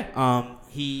 okay.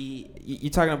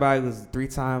 You're talking about he was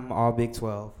 3-time All Big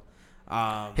 12.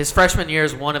 His freshman year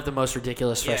is one of the most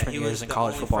ridiculous freshman he years was in the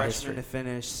college only football freshman history. to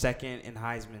finish second in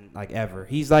Heisman like ever.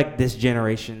 He's like this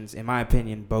generation's, in my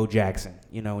opinion, Bo Jackson.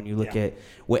 You know, when you look at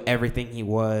what everything he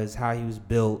was, how he was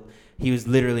built, he was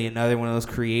literally another one of those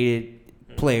created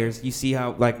players. You see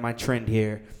how like my trend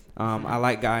here. I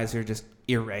like guys who are just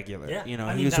irregular. Yeah. You know,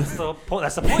 I he mean, was that's the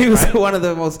point, he was right? one of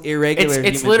the most irregular.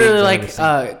 It's human literally beings I've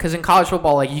ever like seen. because in college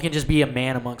football, like you can just be a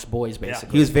man amongst boys,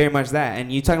 basically. He was very much that.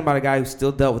 And you talking about a guy who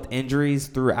still dealt with injuries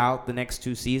throughout the next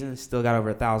 2 seasons, still got over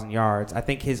 1,000 yards. I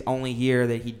think his only year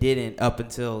that he didn't, up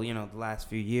until the last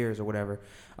few years or whatever,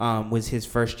 was his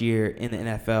first year in the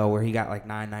NFL where he got like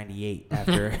 998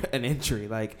 after an injury.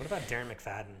 Like, What about Darren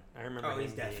McFadden? I remember he's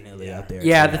him being- definitely up there.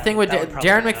 Yeah, too. the thing with that would probably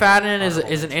Darren be McFadden another is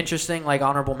honorable an interesting like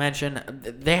honorable mention.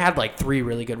 They had like 3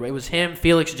 really good. It was him,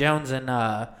 Felix Jones,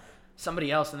 and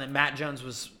somebody else, and then Matt Jones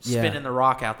was spinning the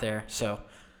rock out there. So,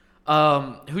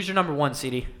 who's your number 1,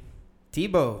 CD?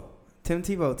 Tim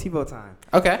Tebow time.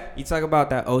 Okay. You talk about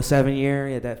that 07 year,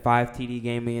 he had that 5 TD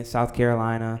game against South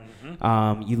Carolina.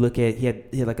 You look at he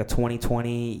had like a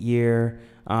 2020 year.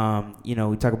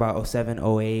 We talk about 07,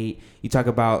 08. You talk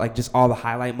about like just all the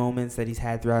highlight moments that he's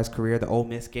had throughout his career. The Ole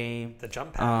Miss game, The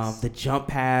jump pass. the jump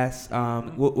pass.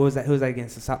 What was that? Who was that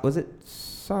against? Was it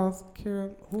South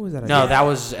Carolina? Who was that? No, against? that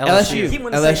was LSU. He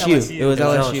wanted to say LSU. It was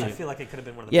LSU. I feel like it could have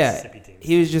been one of the Yeah, Mississippi teams.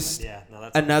 he was just Yeah, no,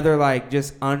 that's another like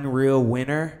just unreal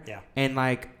winner. Yeah. And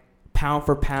like pound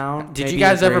for pound. Did maybe you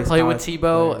guys the ever greatest play with college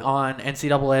Tebow player. on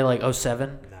NCAA like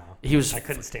 07? No. He was. I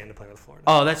couldn't stand to play with Florida.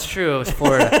 Oh, that's true. It was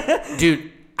Florida,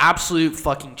 dude. Absolute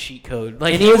fucking cheat code.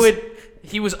 Like And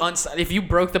he was if you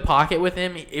broke the pocket with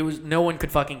him, it was no one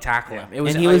could fucking tackle him. It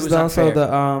was. And he it was also unfair.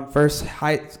 the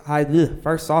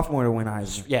first sophomore to win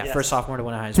Heisman. Yeah, Yes. first sophomore to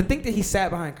win a Heisman. To think that he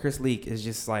sat behind Chris Leak is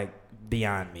just like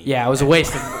beyond me. Yeah, it was a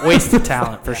waste of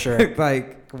talent for sure.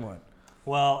 Like, come on.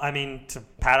 Well, I mean, to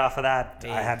pat off of that,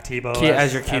 I had Tebow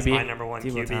As your as QB. my number 1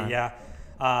 Tebow QB. time. Yeah,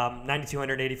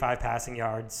 9,285 passing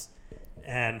yards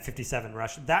and 57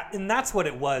 rush. That's what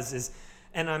it was.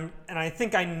 I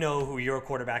think I know who your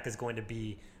quarterback is going to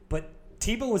be, but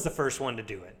Tebow was the first one to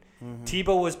do it.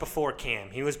 Tebow was before Cam.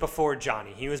 He was before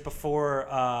Johnny. He was before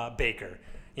Baker.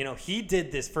 He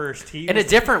did this first. In a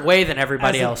different way than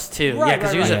everybody As a- else too. right, Yeah,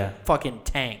 because he was right, a fucking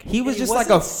tank. He was He just like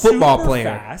wasn't a football super player.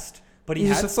 fast, but he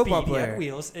He's had just a football speed. He player. had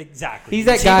wheels. Exactly. He's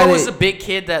that guy Tebow was that- a big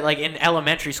kid that like in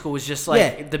elementary school was just like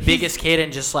Yeah, the he's- biggest kid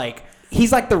and just like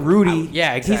He's like the Rudy.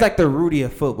 Yeah, exactly. He's like the Rudy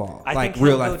of football. I like think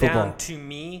real he'll life go football. down to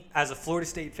me as a Florida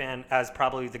State fan as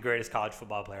probably the greatest college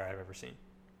football player I've ever seen.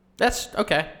 That's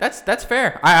okay. That's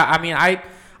fair. I mean, I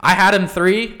had him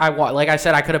 3. Like I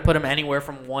said, I could have put him anywhere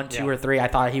from 1, 2, or 3. I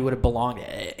thought he would have belonged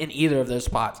in either of those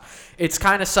spots. It's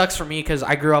kind of sucks for me because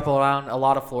I grew up around a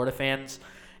lot of Florida fans,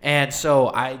 and so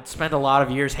I spent a lot of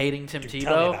years hating Tim Tell me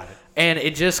Tebow, about it. and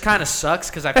it just kind of sucks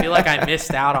because I feel like I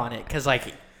missed out on it because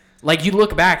like you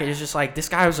look back, it's just like this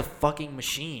guy was a fucking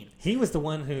machine. He was the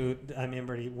one who I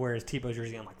remember he wears Tebow's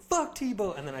jersey. I'm like, fuck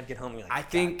Tebow, and then I'd get home and be like, I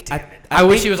think God damn it. I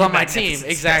wish he was you're on my team.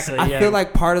 magnificent. Exactly. I yeah. feel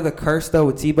like part of the curse though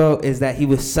with Tebow is that he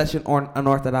was such an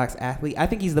unorthodox athlete. I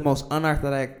think he's the most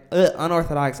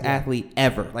unorthodox athlete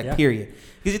ever. Like period.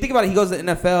 Because you think about it, he goes to the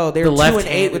NFL. They're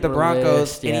 2-8 with the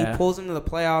Broncos, and he pulls them to the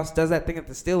playoffs. Does that thing at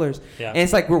the Steelers, and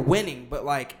it's like we're winning, but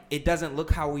like it doesn't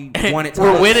look how we want it to.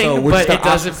 We're look, winning, so we're but just it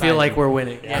doesn't gonna feel like ostracize we're him.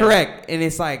 winning. Yeah. Correct, and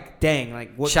it's like, dang,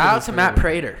 like what? Shout out to Matt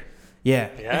Prater. Yeah,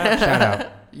 Yeah. shout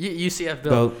out. UCF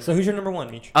Bill. Goat. So who's your number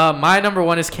 1, Meech? My number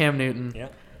 1 is Cam Newton.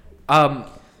 Yeah.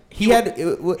 He had.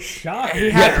 Shocker. He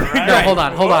had no, hold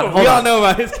on. We all know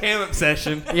about his Cam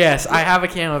obsession. Yes, I have a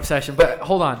Cam obsession, but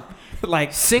hold on.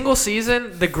 Like Single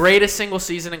season, the greatest single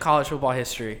season in college football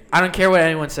history. I don't care what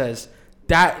anyone says.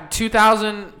 That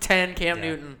 2010 Cam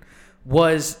Newton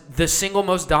was the single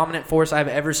most dominant force I've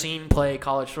ever seen play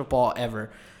college football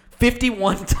ever.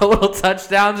 51 total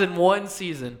touchdowns in one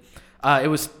season. It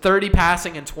was 30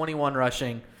 passing and 21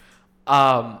 rushing.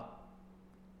 Like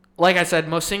I said,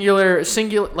 most singular,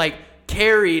 like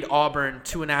carried Auburn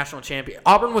to a national champion.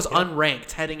 Auburn was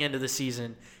unranked heading into the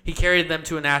season. He carried them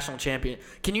to a national champion.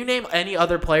 Can you name any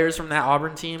other players from that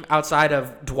Auburn team outside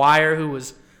of Dwyer, who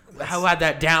had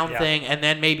that down thing, and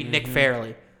then maybe Nick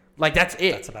Fairley? Like that's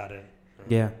it. That's about it.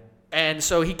 yeah. And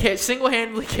so he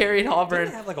single-handedly carried Auburn.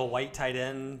 Didn't he have like a white tight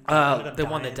end? The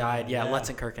one that died,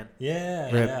 Letzenkirchen. Yeah,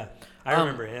 Rip. yeah. I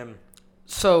remember him.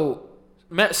 So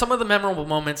some of the memorable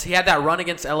moments, he had that run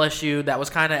against LSU that was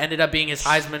kind of ended up being his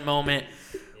Heisman moment,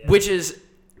 which is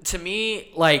to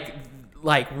me like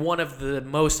one of the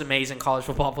most amazing college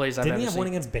football plays I've Didn't ever he have seen. one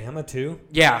against Bama too?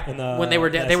 Yeah, when they were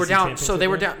down, So they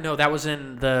were championship down. No, that was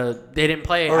in the. They didn't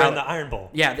play. Or in the Iron Bowl.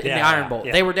 Yeah, in the Iron Bowl.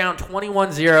 Yeah. They were down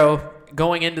 21-0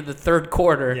 going into the third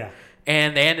quarter. Yeah.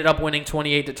 And they ended up winning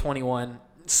 28-21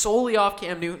 solely off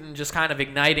Cam Newton just kind of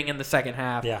igniting in the second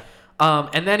half. Yeah.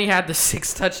 And then he had the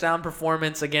 6 touchdown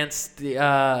performance against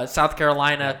the South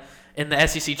Carolina in the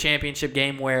SEC championship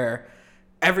game where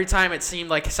every time it seemed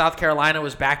like South Carolina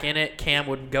was back in it, Cam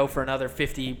would go for another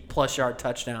 50-plus yard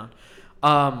touchdown.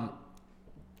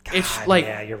 It's like,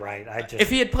 yeah, you're right. if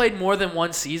he had played more than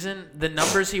one season, the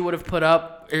numbers he would have put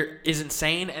up is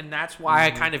insane, and that's why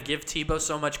I kind of give Tebow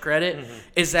so much credit,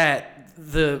 is that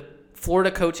the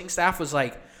Florida coaching staff was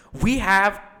like, we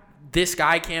have this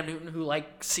guy, Cam Newton, who,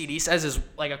 like CD says, is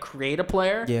like a creative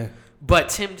player. Yeah. But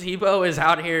Tim Tebow is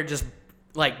out here just,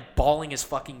 like, balling his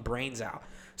fucking brains out.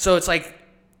 So it's like,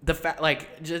 the fact,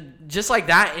 like, just like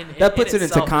that That puts it into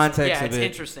itself context yeah, of it's it.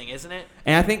 interesting, isn't it?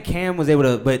 And I think Cam was able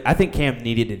to, but I think Cam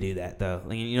needed to do that though.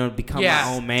 Like, become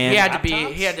my own man. He had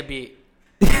to be.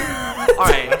 All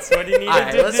right. That's what he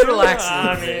needed to let's do. relax.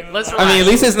 I Let's relax. I mean, at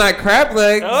least it's not crab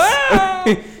legs.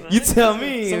 Oh, You tell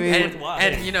me. I mean,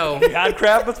 and you know, you had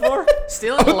crab before?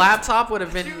 stealing a laptop would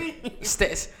have been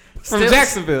from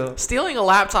Jacksonville. Stealing a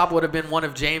laptop would have been one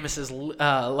of Jameis's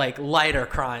like lighter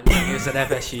crimes when he was at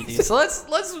FSU. Dude. So let's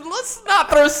not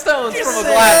throw stones from a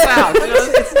glass house. You know?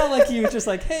 It's not like he was just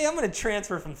like, hey, I'm going to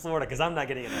transfer from Florida because I'm not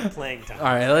getting enough playing time. All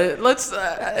right, let's.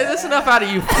 That's enough out of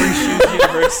you, Free Shoes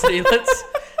University.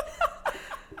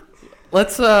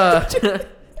 Let's.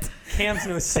 Cam's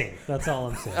no saint. That's all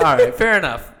I'm saying. All right, fair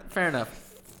enough.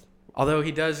 Although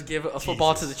he does give a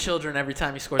football to the children every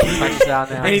time he scores a touchdown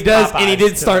now. And he does, and he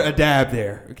did start a dab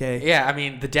there. Okay. Yeah, I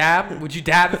mean the dab. Would you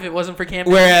dab if it wasn't for Cam?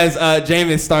 Whereas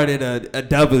Jameis started a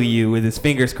W with his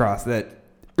fingers crossed that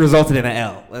resulted in an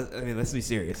L. Let's be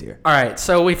serious here. All right,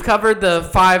 so we've covered the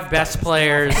 5 best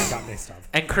players,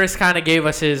 and Chris kind of gave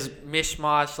us his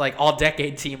mishmash, like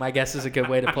all-decade team. I guess is a good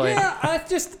way to play. Yeah, I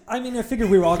figured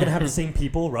we were all going to have the same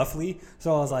people roughly,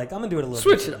 so I was like, I'm going to do it a little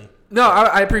Switch it. differently. No,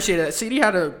 I appreciate it. CD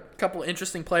had a couple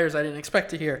interesting players I didn't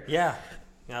expect to hear. Yeah,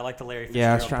 I like the Larry Fitzgerald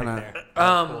Yeah, I was trying pick to-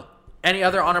 there. Cool. Any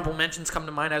other honorable mentions come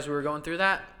to mind as we were going through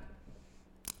that?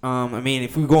 I mean,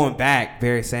 if we're going back,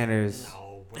 Barry Sanders.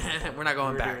 No, We're not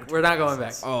going We're back. doing We're not going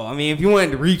back. Oh, I mean, if you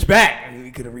wanted to reach back,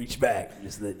 we could have reached back.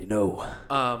 Just letting you know.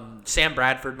 Sam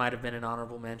Bradford might have been an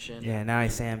honorable mention. Yeah, now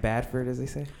he's Sam Badford, as they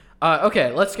say.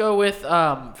 Okay, let's go with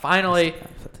finally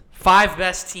 5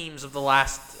 best teams of the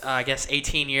last, I guess,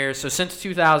 18 years. So since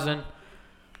 2000,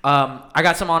 I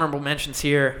got some honorable mentions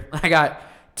here. I got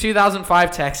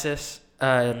 2005 Texas.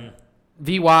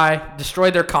 VY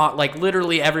destroyed their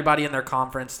literally everybody in their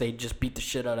conference. They just beat the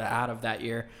shit out of that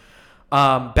year.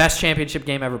 Best championship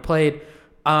game ever played.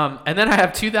 And then I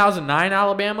have 2009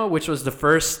 Alabama, which was the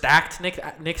first stacked Nick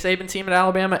Saban team at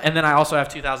Alabama. And then I also have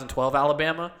 2012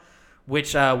 Alabama,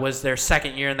 which was their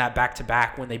second year in that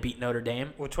back-to-back when they beat Notre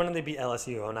Dame. Which one did they beat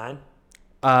LSU?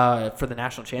 09? For the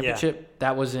national championship.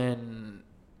 That was in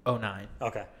 09.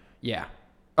 Okay. Yeah.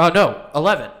 Oh, no,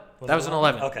 11. That was in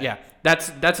 11. Okay. Yeah. That's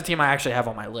a team I actually have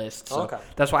on my list. So Okay.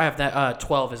 That's why I have that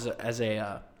 12 as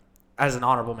an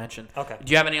honorable mention. Okay.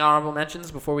 Do you have any honorable mentions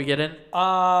before we get in? No,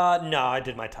 I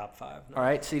did my top 5. No. All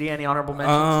right, CD, any honorable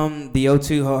mentions? The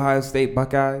 0-2 Ohio State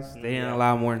Buckeyes. They didn't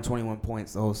allow more than 21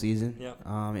 points the whole season. Yep.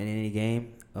 In any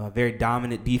game. Very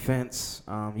dominant defense.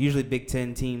 Usually Big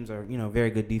Ten teams are, very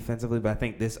good defensively, but I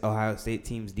think this Ohio State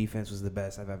team's defense was the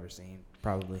best I've ever seen,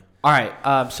 probably. All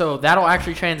right, so that'll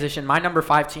actually transition. My number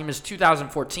 5 team is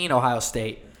 2014 Ohio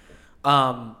State.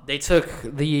 They took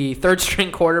the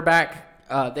third-string quarterback.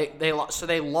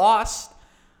 They lost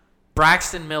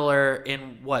Braxton Miller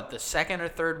in the second or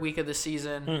third week of the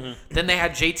season. Mm-hmm. Then they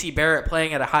had JT Barrett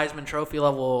playing at a Heisman Trophy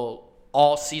level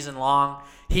all season long.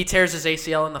 He tears his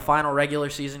ACL in the final regular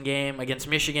season game against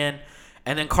Michigan.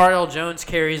 And then Cardale Jones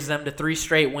carries them to 3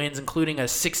 straight wins, including a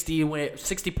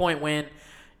 60-point win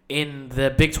in the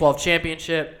Big 12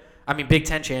 championship. Big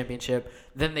 10 championship.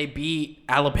 Then they beat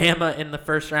Alabama in the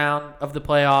first round of the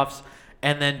playoffs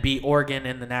and then beat Oregon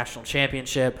in the national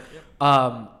championship.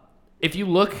 Yep. If you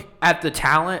look at the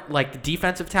talent, the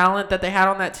defensive talent that they had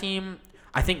on that team,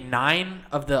 I think 9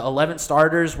 of the 11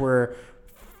 starters were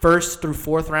first through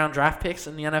fourth round draft picks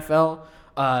in the NFL.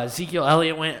 Ezekiel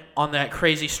Elliott went on that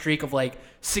crazy streak of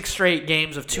 6 straight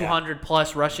games of 200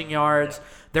 plus rushing yards.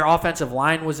 Their offensive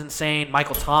line was insane.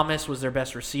 Michael Thomas was their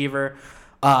best receiver.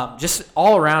 Just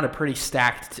all around a pretty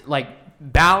stacked,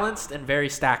 balanced and very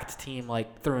stacked team,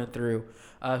 through and through.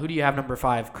 Who do you have number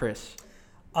 5, Chris?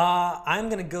 I'm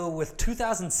gonna go with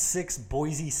 2006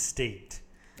 Boise State.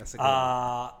 That's a good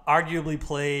one. Arguably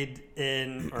played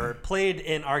in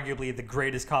arguably the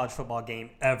greatest college football game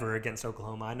ever against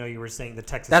Oklahoma. I know you were saying the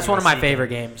Texas. That's one of my USC favorite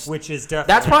game, games. which is definitely.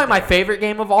 That's probably my favorite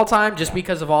game of all time, just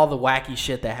because of all the wacky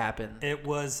shit that happened. It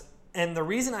was, and the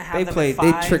reason I have They them played. at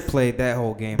 5, They trick played that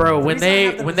whole game. Bro, The when reason I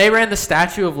have them they as- ran the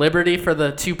Statue of Liberty for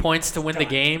the 2 points to win the Done.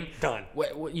 game. Done.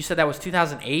 You said that was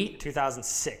 2008?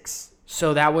 2006.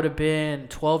 So that would have been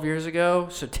 12 years ago.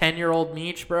 So 10-year-old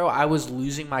Meech, bro, I was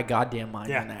losing my goddamn mind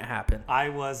when that happened. I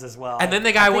was as well. And then the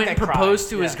I guy think went I and proposed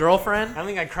cried. to his girlfriend. I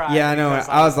think I cried. Yeah, I know. because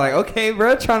I was like, okay,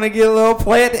 bro, trying to get a little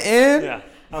play at the end. Yeah.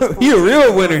 I was You a 14.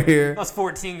 real winner here. I was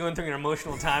 14, going through an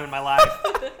emotional time in my life,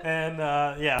 and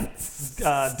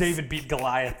David beat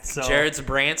Goliath. So Jared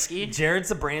Zabransky. Jared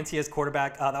Zabransky as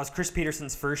quarterback. That was Chris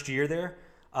Peterson's first year there.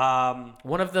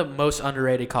 One of the most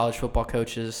underrated college football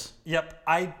coaches. Yep,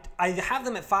 I have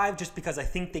them at 5 just because I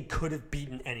think they could have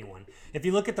beaten anyone. If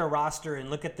you look at their roster and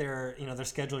look at their their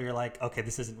schedule, you're like, okay,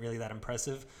 this isn't really that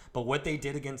impressive. But what they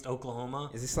did against Oklahoma,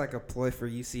 Is this like a ploy for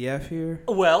UCF here?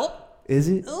 well, Is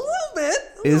it? a little bit.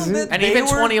 Is it? And They even were-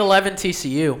 2011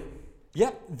 TCU.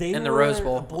 Yep, they in were, the Rose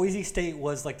Bowl. Boise State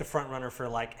was the front runner for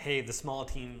hey, the small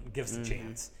team gives a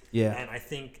chance. Yeah. And I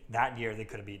think that year they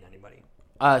could have beaten anybody.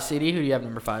 CD, who do you have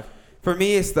number 5? For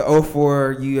me, it's the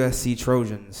 04 USC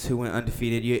Trojans who went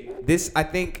undefeated.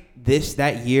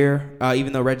 That year,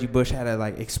 even though Reggie Bush had a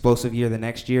explosive year the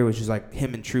next year, which was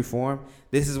him in true form,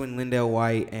 this is when Lindell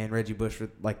White and Reggie Bush were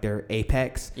their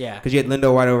apex. Yeah. Because you had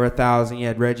Lindell White over 1,000, you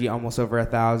had Reggie almost over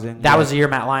 1,000. That was the year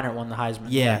Matt Leinart won the Heisman.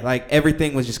 Yeah,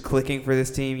 everything was just clicking for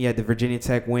this team. You had the Virginia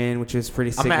Tech win, which was pretty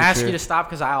I'm signature. gonna ask you to stop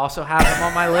because I also have them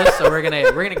on my list. So we're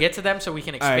gonna get to them so we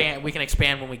can expand. right. We can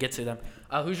expand when we get to them.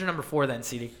 Who's your number 4 then,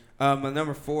 CD? My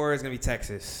number 4 is gonna be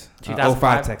Texas. 2005?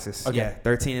 05 Texas. Okay. Yeah,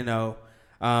 13-0.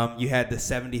 You had the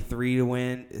 70-3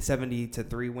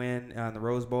 win in the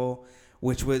Rose Bowl,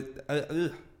 which was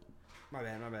my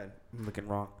bad. I'm looking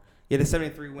wrong. Yeah, the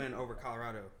 73 win over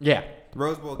Colorado. Yeah. The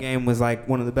Rose Bowl game was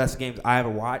one of the best games I ever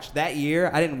watched. That year,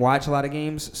 I didn't watch a lot of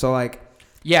games, so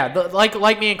Yeah,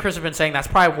 like me and Chris have been saying, that's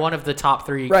probably one of the top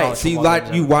 3. right. So college football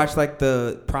games you ever. watch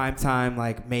the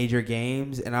primetime major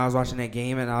games, and I was watching that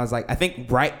game, and I was I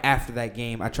think right after that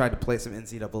game, I tried to play some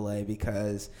NCAA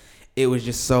because it was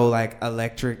just so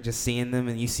electric just seeing them,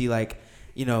 and you see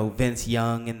Vince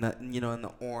Young in the in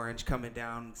the orange coming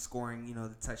down, scoring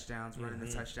the touchdowns, running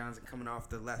the touchdowns, and coming off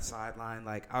the left sideline.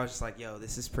 I was just yo,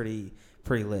 this is pretty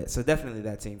lit. So definitely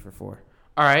that team for 4.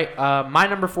 All right. My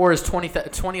number 4 is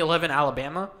 2011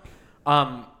 Alabama.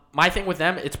 My thing with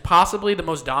them, it's possibly the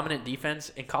most dominant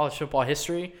defense in college football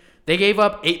history. They gave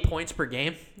up 8 points per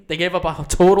game. They gave up a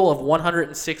total of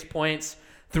 106 points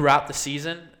throughout the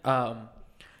season.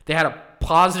 They had a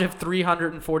positive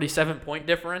 347 point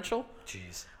differential.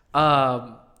 Jeez.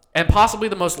 And possibly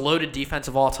the most loaded defense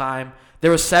of all time. There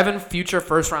was 7 future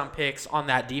first-round picks on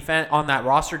that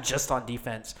roster just on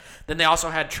defense. Then they also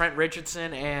had Trent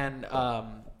Richardson and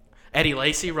Eddie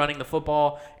Lacy running the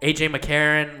football. A.J.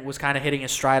 McCarron was kind of hitting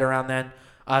his stride around then.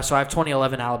 So I have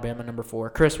 2011 Alabama, number 4.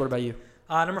 Chris, what about you?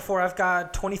 Number 4, I've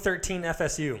got 2013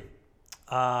 FSU.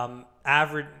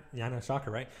 Average, I know, shocker,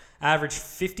 right? Average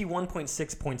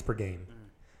 51.6 points per game.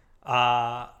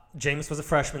 Jameis was a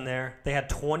freshman there. They had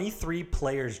 23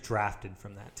 players drafted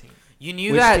from that team. You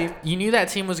knew that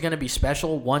team was going to be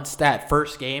special once that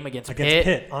first game against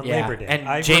Pitt on Labor Day. And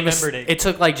I Jameis, remembered it. It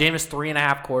took like Jameis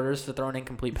 3.5 quarters to throw an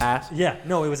incomplete pass. Yeah,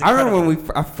 no, it was I incredible. remember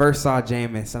when I first saw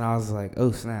Jameis, and I was like,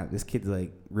 oh, snap, this kid's,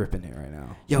 like, ripping it right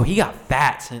now. Yo, he got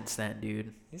fat since then,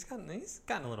 dude. He's gotten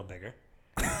a little bigger.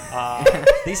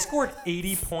 They scored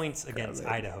 80 points against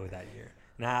Idaho that year.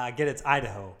 Now, I get it's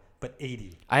Idaho, but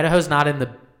 80. Idaho's not in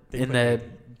Division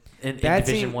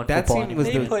One football anymore.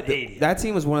 That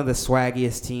team was one of the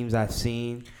swaggiest teams I've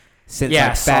seen since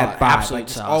Fab Five. Absolute Like,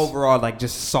 just sauce. overall, like,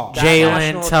 just sauce.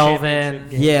 Jalen, Telvin,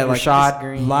 yeah, like Rashad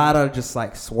Green. A lot of just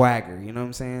like swagger. You know what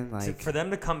I'm saying? Like, for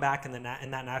them to come back in that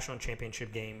national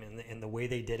championship game and the way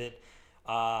they did it,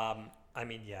 I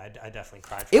mean, yeah, I definitely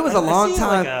cried. It was a long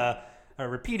time. Like a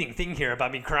repeating thing here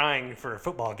about me crying for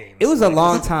football games. It was a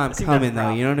long time coming, though.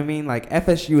 You know what I mean? Like,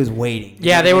 FSU is waiting.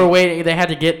 Yeah, they were waiting. They had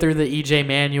to get through the EJ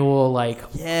Manuel.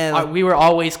 We were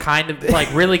always kind of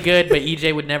like really good, but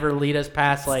EJ would never lead us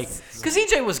past because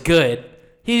EJ was good.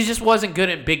 He just wasn't good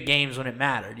in big games when it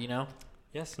mattered. You know.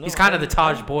 Yes, no, he's kind of the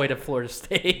Taj Boyd of Florida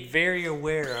State. Very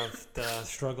aware of the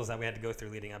struggles that we had to go through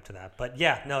leading up to that. But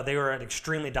yeah, no, they were an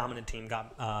extremely dominant team.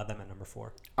 Got them at number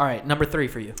 4. All right, number 3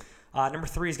 for you. Number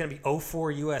 3 is going to be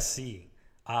 04 USC.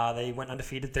 They went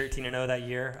undefeated 13-0 that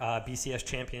year. BCS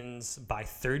champions by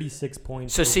 36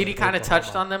 points. So CD kind of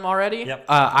touched on them already. Yep.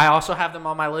 I also have them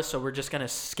on my list, so we're just going to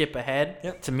skip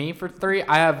ahead to me for 3.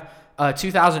 I have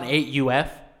 2008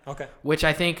 UF. Okay. Which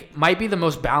I think might be the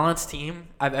most balanced team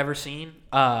I've ever seen.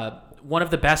 One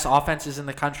of the best offenses in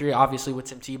the country, obviously with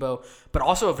Tim Tebow, but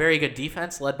also a very good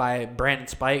defense led by Brandon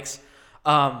Spikes.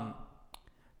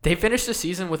 They finished the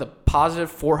season with a positive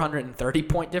 430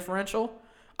 point differential.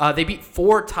 They beat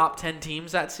 4 top 10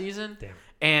 teams that season. Damn.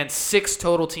 And 6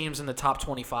 total teams in the top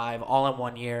 25 all in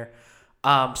one year.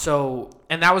 And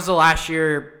that was the last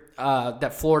year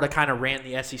that Florida kind of ran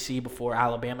the SEC before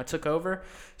Alabama took over.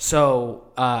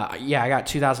 So, I got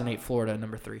 2008 Florida,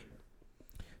 number 3.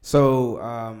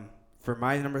 So, for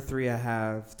my number 3, I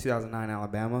have 2009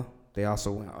 Alabama. They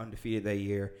also went undefeated that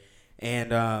year.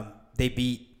 And they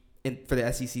beat, for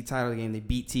the SEC title game, they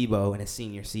beat Tebow in his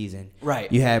senior season.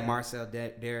 Right. You had Marcel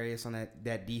Darius on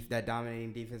that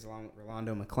dominating defense along with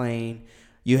Rolando McClain.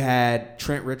 You had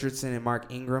Trent Richardson and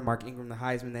Mark Ingram. Mark Ingram, the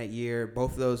Heisman that year.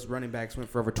 Both of those running backs went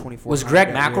for over 24. Was Greg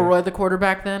McElroy the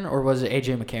quarterback then, or was it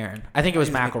A.J. McCarron? I think it was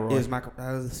McElroy. It was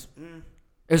McElroy.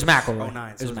 It was McElroy.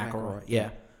 09. It was McElroy. Yeah.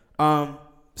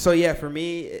 So, yeah, for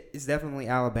me, it's definitely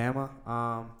Alabama.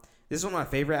 This is one of my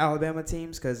favorite Alabama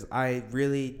teams because I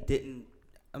really didn't.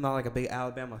 I'm not like a big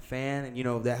Alabama fan,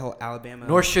 and that whole Alabama.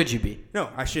 Nor should you be. No,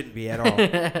 I shouldn't be at all.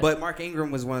 But Mark Ingram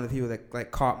was one of the people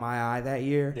that caught my eye that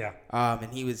year. Yeah.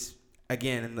 And he was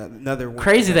again another one.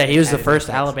 Crazy that he was the first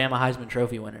Alabama Heisman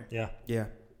Trophy winner. Yeah. Yeah.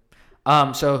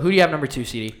 So who do you have number 2,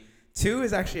 CD? 2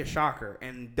 is actually a shocker,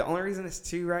 and the only reason it's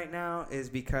 2 right now is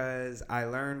because I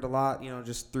learned a lot,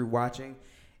 just through watching.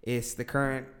 It's the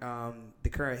current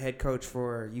head coach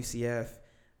for UCF,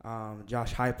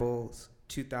 Josh Heupel's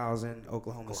 2000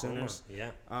 Oklahoma Sooners.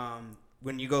 Yeah.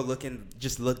 When you go look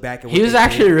back at what he was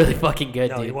actually really fucking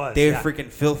good, no, dude. He was. They were freaking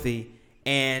filthy.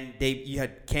 And you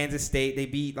had Kansas State. They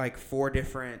beat like 4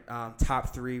 different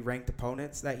top 3 ranked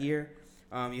opponents that year.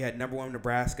 You had number 1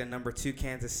 Nebraska, number 2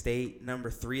 Kansas State, number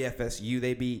 3 FSU.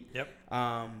 They beat. Yep.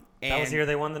 And that was the year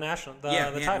they won the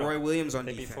title. Roy Williams on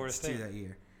they beat defense Florida too that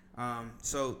year.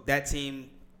 So that team,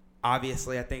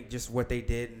 obviously, I think just what they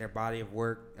did in their body of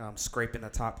work, scraping the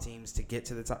top teams to get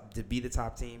to the top, to be the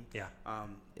top team. Yeah.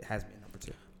 It has been number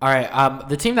 2. All right.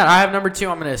 The team that I have number 2,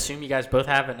 I'm going to assume you guys both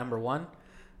have at number 1.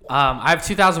 I have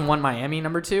 2001 Miami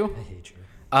number 2. I hate you.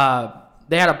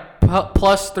 They had a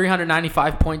plus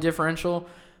 395 point differential.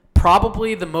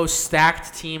 Probably the most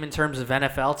stacked team in terms of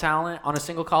NFL talent on a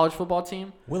single college football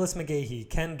team. Willis McGahee,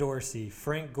 Ken Dorsey,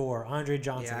 Frank Gore, Andre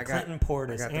Johnson, Clinton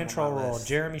Portis, Antrell Roll,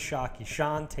 Jeremy Shockey,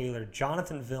 Sean Taylor,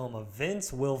 Jonathan Vilma,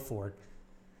 Vince Wilfork.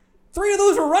 3 of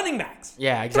those were running backs.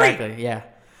 Yeah, exactly. 3. Yeah.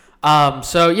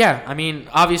 So yeah, I mean,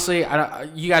 obviously,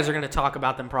 you guys are going to talk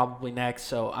about them probably next.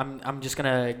 So I'm just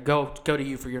gonna go to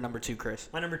you for your number 2, Chris.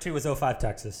 My number 2 was 05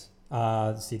 Texas.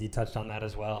 CD touched on that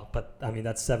as well, but I mean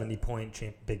that's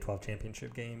 70-point Big 12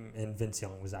 championship game, and Vince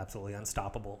Young was absolutely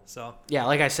unstoppable. So yeah,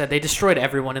 like I said, they destroyed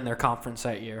everyone in their conference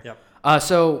that year. Yep.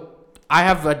 So I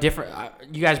have a different.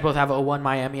 You guys both have 01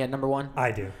 Miami at number 1.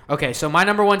 I do. Okay, so my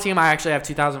number 1 team, I actually have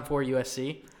 2004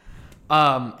 USC.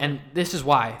 And this is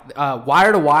why.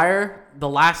 Wire to wire, the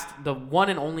one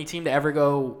and only team to ever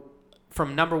go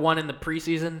from number 1 in the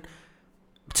preseason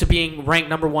to being ranked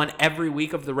number 1 every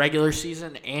week of the regular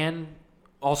season and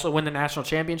also win the national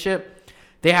championship.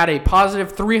 They had a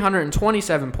positive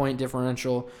 327-point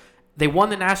differential. They won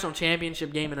the national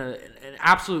championship game in an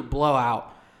absolute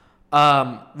blowout. They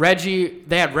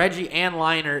had Reggie and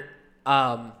Leinart.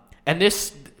 And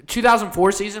this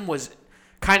 2004 season was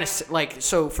kind of like,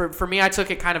 so for me, I took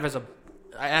it kind of as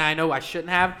I know I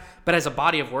shouldn't have, but as a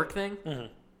body of work thing. Mm-hmm.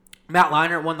 Matt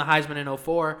Leinart won the Heisman in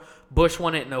 04. Bush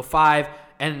won it in 05.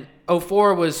 And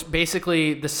 04 was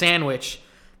basically the sandwich.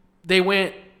 They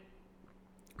went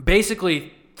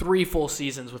basically 3 full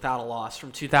seasons without a loss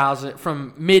from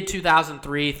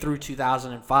mid-2003 through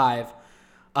 2005.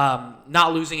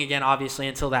 Not losing again, obviously,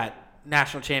 until that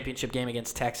national championship game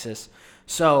against Texas.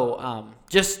 So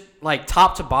just like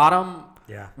top to bottom,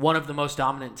 one of the most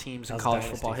dominant teams in college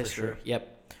football history. Sure.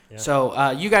 Yep. Yeah.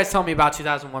 So you guys tell me about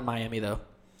 2001 Miami, though.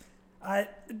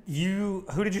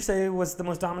 Who did you say was the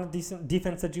most dominant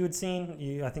defense that you had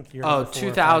seen? I think you're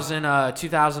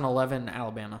 2011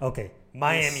 Alabama. Okay,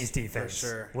 Miami's defense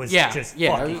was just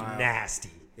fucking nasty.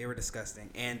 They were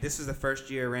disgusting, and this was the first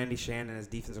year Randy Shannon as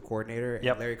defensive coordinator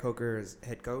and Larry Coker as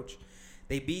head coach.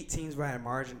 They beat teams by a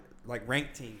margin, like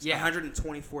ranked teams,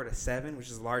 124-7, which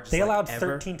is the largest. They allowed ever.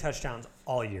 13 touchdowns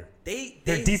all year.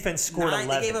 Their defense scored 11.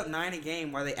 They gave up 9 a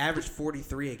game while they averaged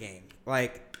 43 a game.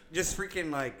 Like just freaking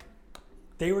like.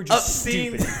 They were just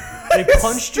stupid. They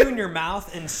punched you in your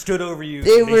mouth and stood over you.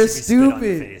 They were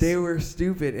stupid. They were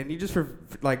stupid. And you just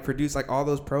produced like all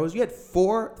those pros. You had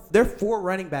 4. Their 4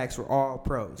 running backs were all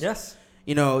pros. Yes.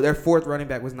 You know, their 4th running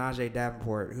back was Najee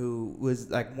Davenport, who was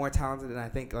like more talented than I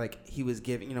think like he was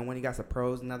giving. You know, when he got to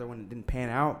pros, another one didn't pan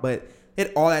out. But he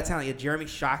had all that talent. You had Jeremy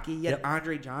Shockey. You had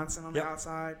Andre Johnson on the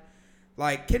outside.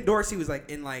 Like Ken Dorsey was like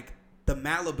in like the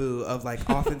Malibu of like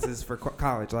offenses for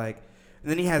college. Like. And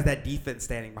then he has that defense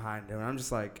standing behind him. And I'm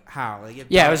just like, how? Like,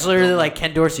 it was literally like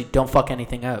Ken Dorsey, don't fuck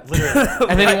anything up.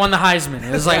 And then he won the Heisman.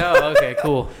 It was like, oh, okay,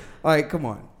 cool. Like, come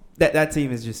on. That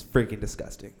team is just freaking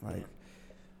disgusting. Like,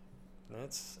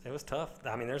 it was tough.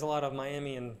 I mean, there's a lot of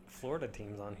Miami and Florida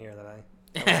teams on here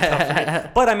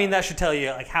that but I mean, that should tell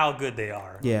you like how good they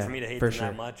are. Yeah, for me to hate them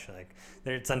that much, like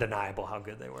it's undeniable how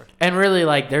good they were. And really,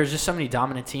 like, there's just so many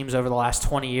dominant teams over the last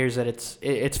 20 years that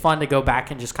it's fun to go back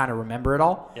and just kind of remember it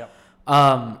all. Yep.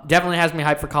 Definitely has me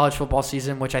hyped for college football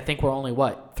season, which I think we're only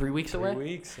 3 weeks away? 3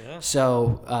 weeks, yeah.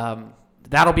 So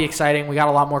that'll be exciting. We got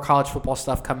a lot more college football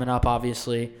stuff coming up,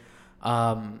 obviously.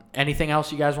 Anything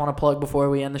else you guys want to plug before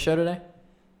we end the show today?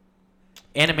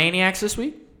 Animaniacs this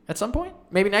week at some point?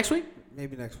 Maybe next week?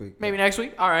 Maybe next week. Maybe next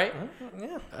week? All right.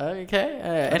 Yeah. Okay.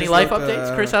 Any life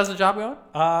updates? Chris, how's the job going?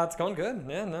 It's going good.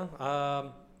 Yeah,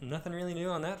 no. Nothing really new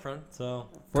on that front. So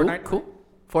Fortnite, cool.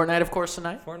 Fortnite, of course,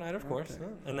 tonight. Fortnite, of course. Okay.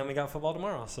 Yeah. And then we got football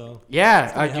tomorrow. So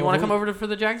yeah. Do you want to come over for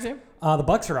the Jags game? The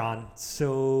Bucks are on.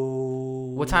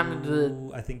 So what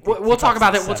time? I think we'll talk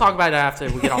about it. We'll talk about it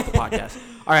after we get off the podcast.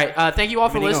 All right. Thank you all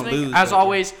for listening. As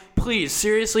always, please,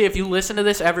 seriously, if you listen to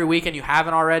this every week and you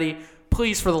haven't already,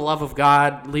 please, for the love of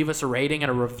God, leave us a rating and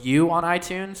a review on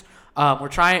iTunes. We're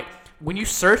trying. When you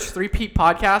search 3 Pete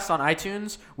Podcast on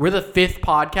iTunes, we're the 5th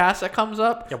podcast that comes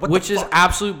up, which is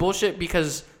absolute bullshit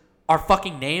because our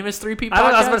fucking name is 3 Pete Podcast.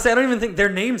 I was about to say, I don't even think their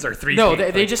names are 3 Pete. No,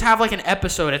 they just have like an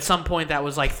episode at some point that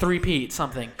was like 3 Pete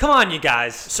something. Come on, you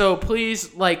guys. So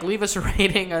please, like, leave us a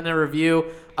rating and a review.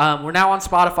 We're now on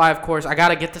Spotify, of course. I got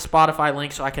to get the Spotify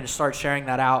link so I can start sharing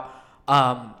that out.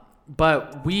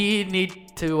 But we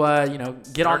need to,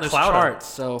 get on those charts.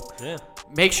 So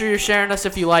make sure you're sharing us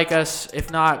if you like us.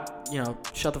 If not,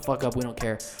 shut the fuck up. We don't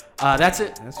care. That's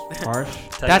it. That's harsh.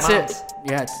 That's it.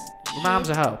 Yeah. Your mom's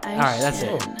a hoe. All right, that's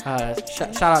it.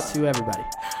 Shout out to everybody.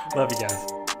 Love you guys.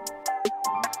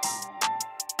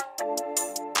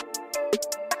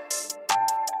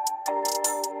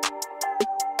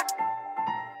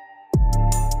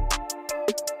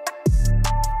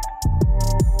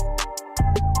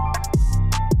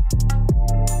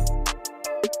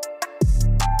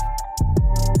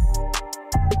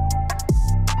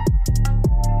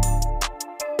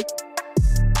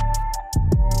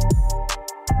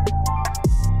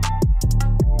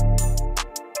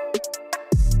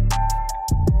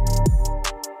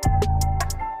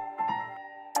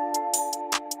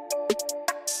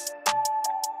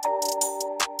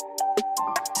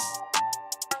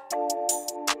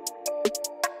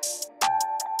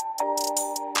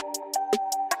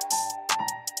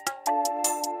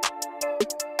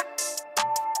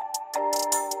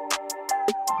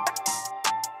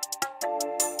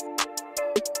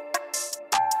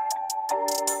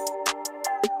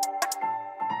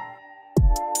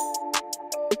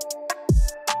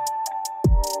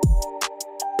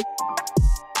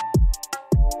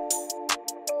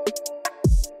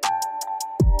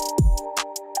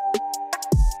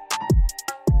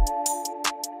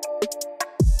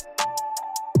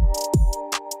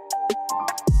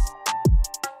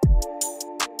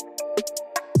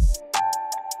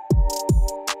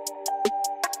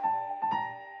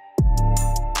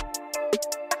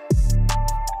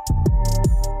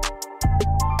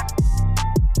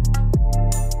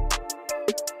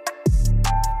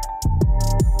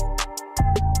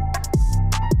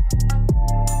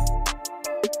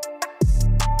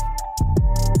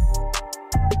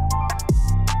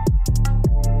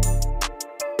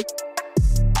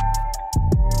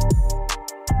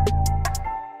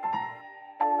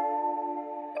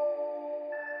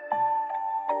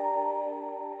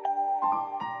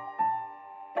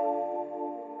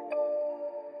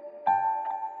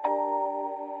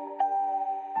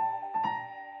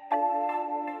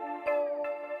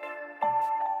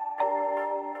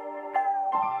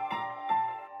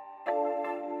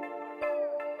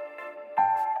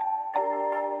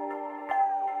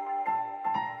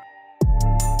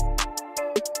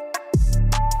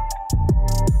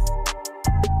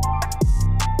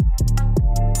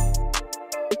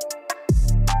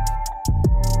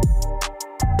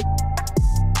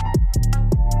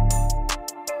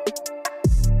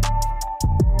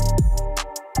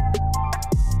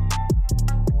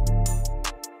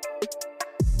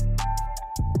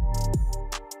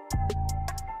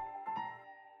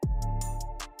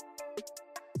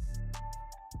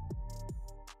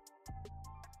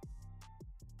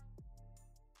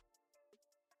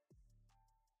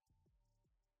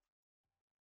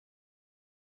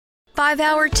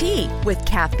 5-Hour Tea with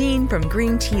caffeine from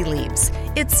green tea leaves.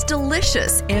 It's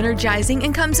delicious, energizing,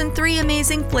 and comes in 3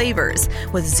 amazing flavors.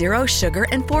 With 0 sugar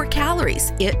and 4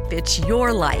 calories, it fits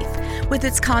your life. With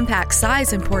its compact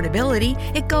size and portability,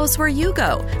 it goes where you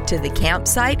go, to the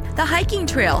campsite, the hiking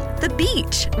trail, the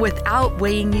beach, without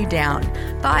weighing you down.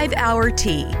 5-Hour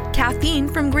Tea, caffeine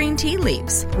from green tea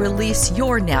leaves. Release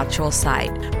your natural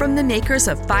side. From the makers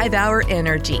of 5-Hour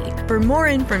Energy. For more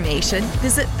information,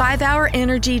 visit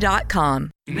 5hourenergy.com.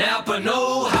 Napa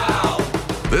know-how.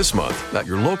 This month, at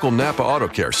your local Napa Auto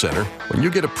Care Center, when you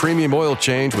get a premium oil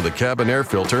change with a cabin air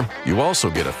filter, you also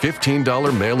get a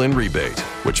 $15 mail-in rebate,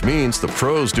 which means the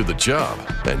pros do the job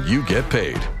and you get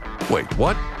paid. Wait,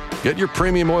 what? Get your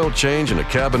premium oil change and a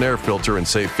cabin air filter and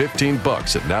save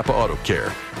 $15 at Napa Auto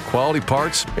Care. Quality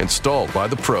parts installed by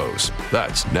the pros.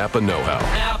 That's Napa know-how.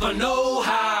 Napa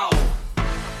know-how.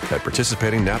 At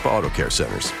participating Napa Auto Care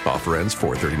Centers. Offer ends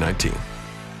 4/30/19.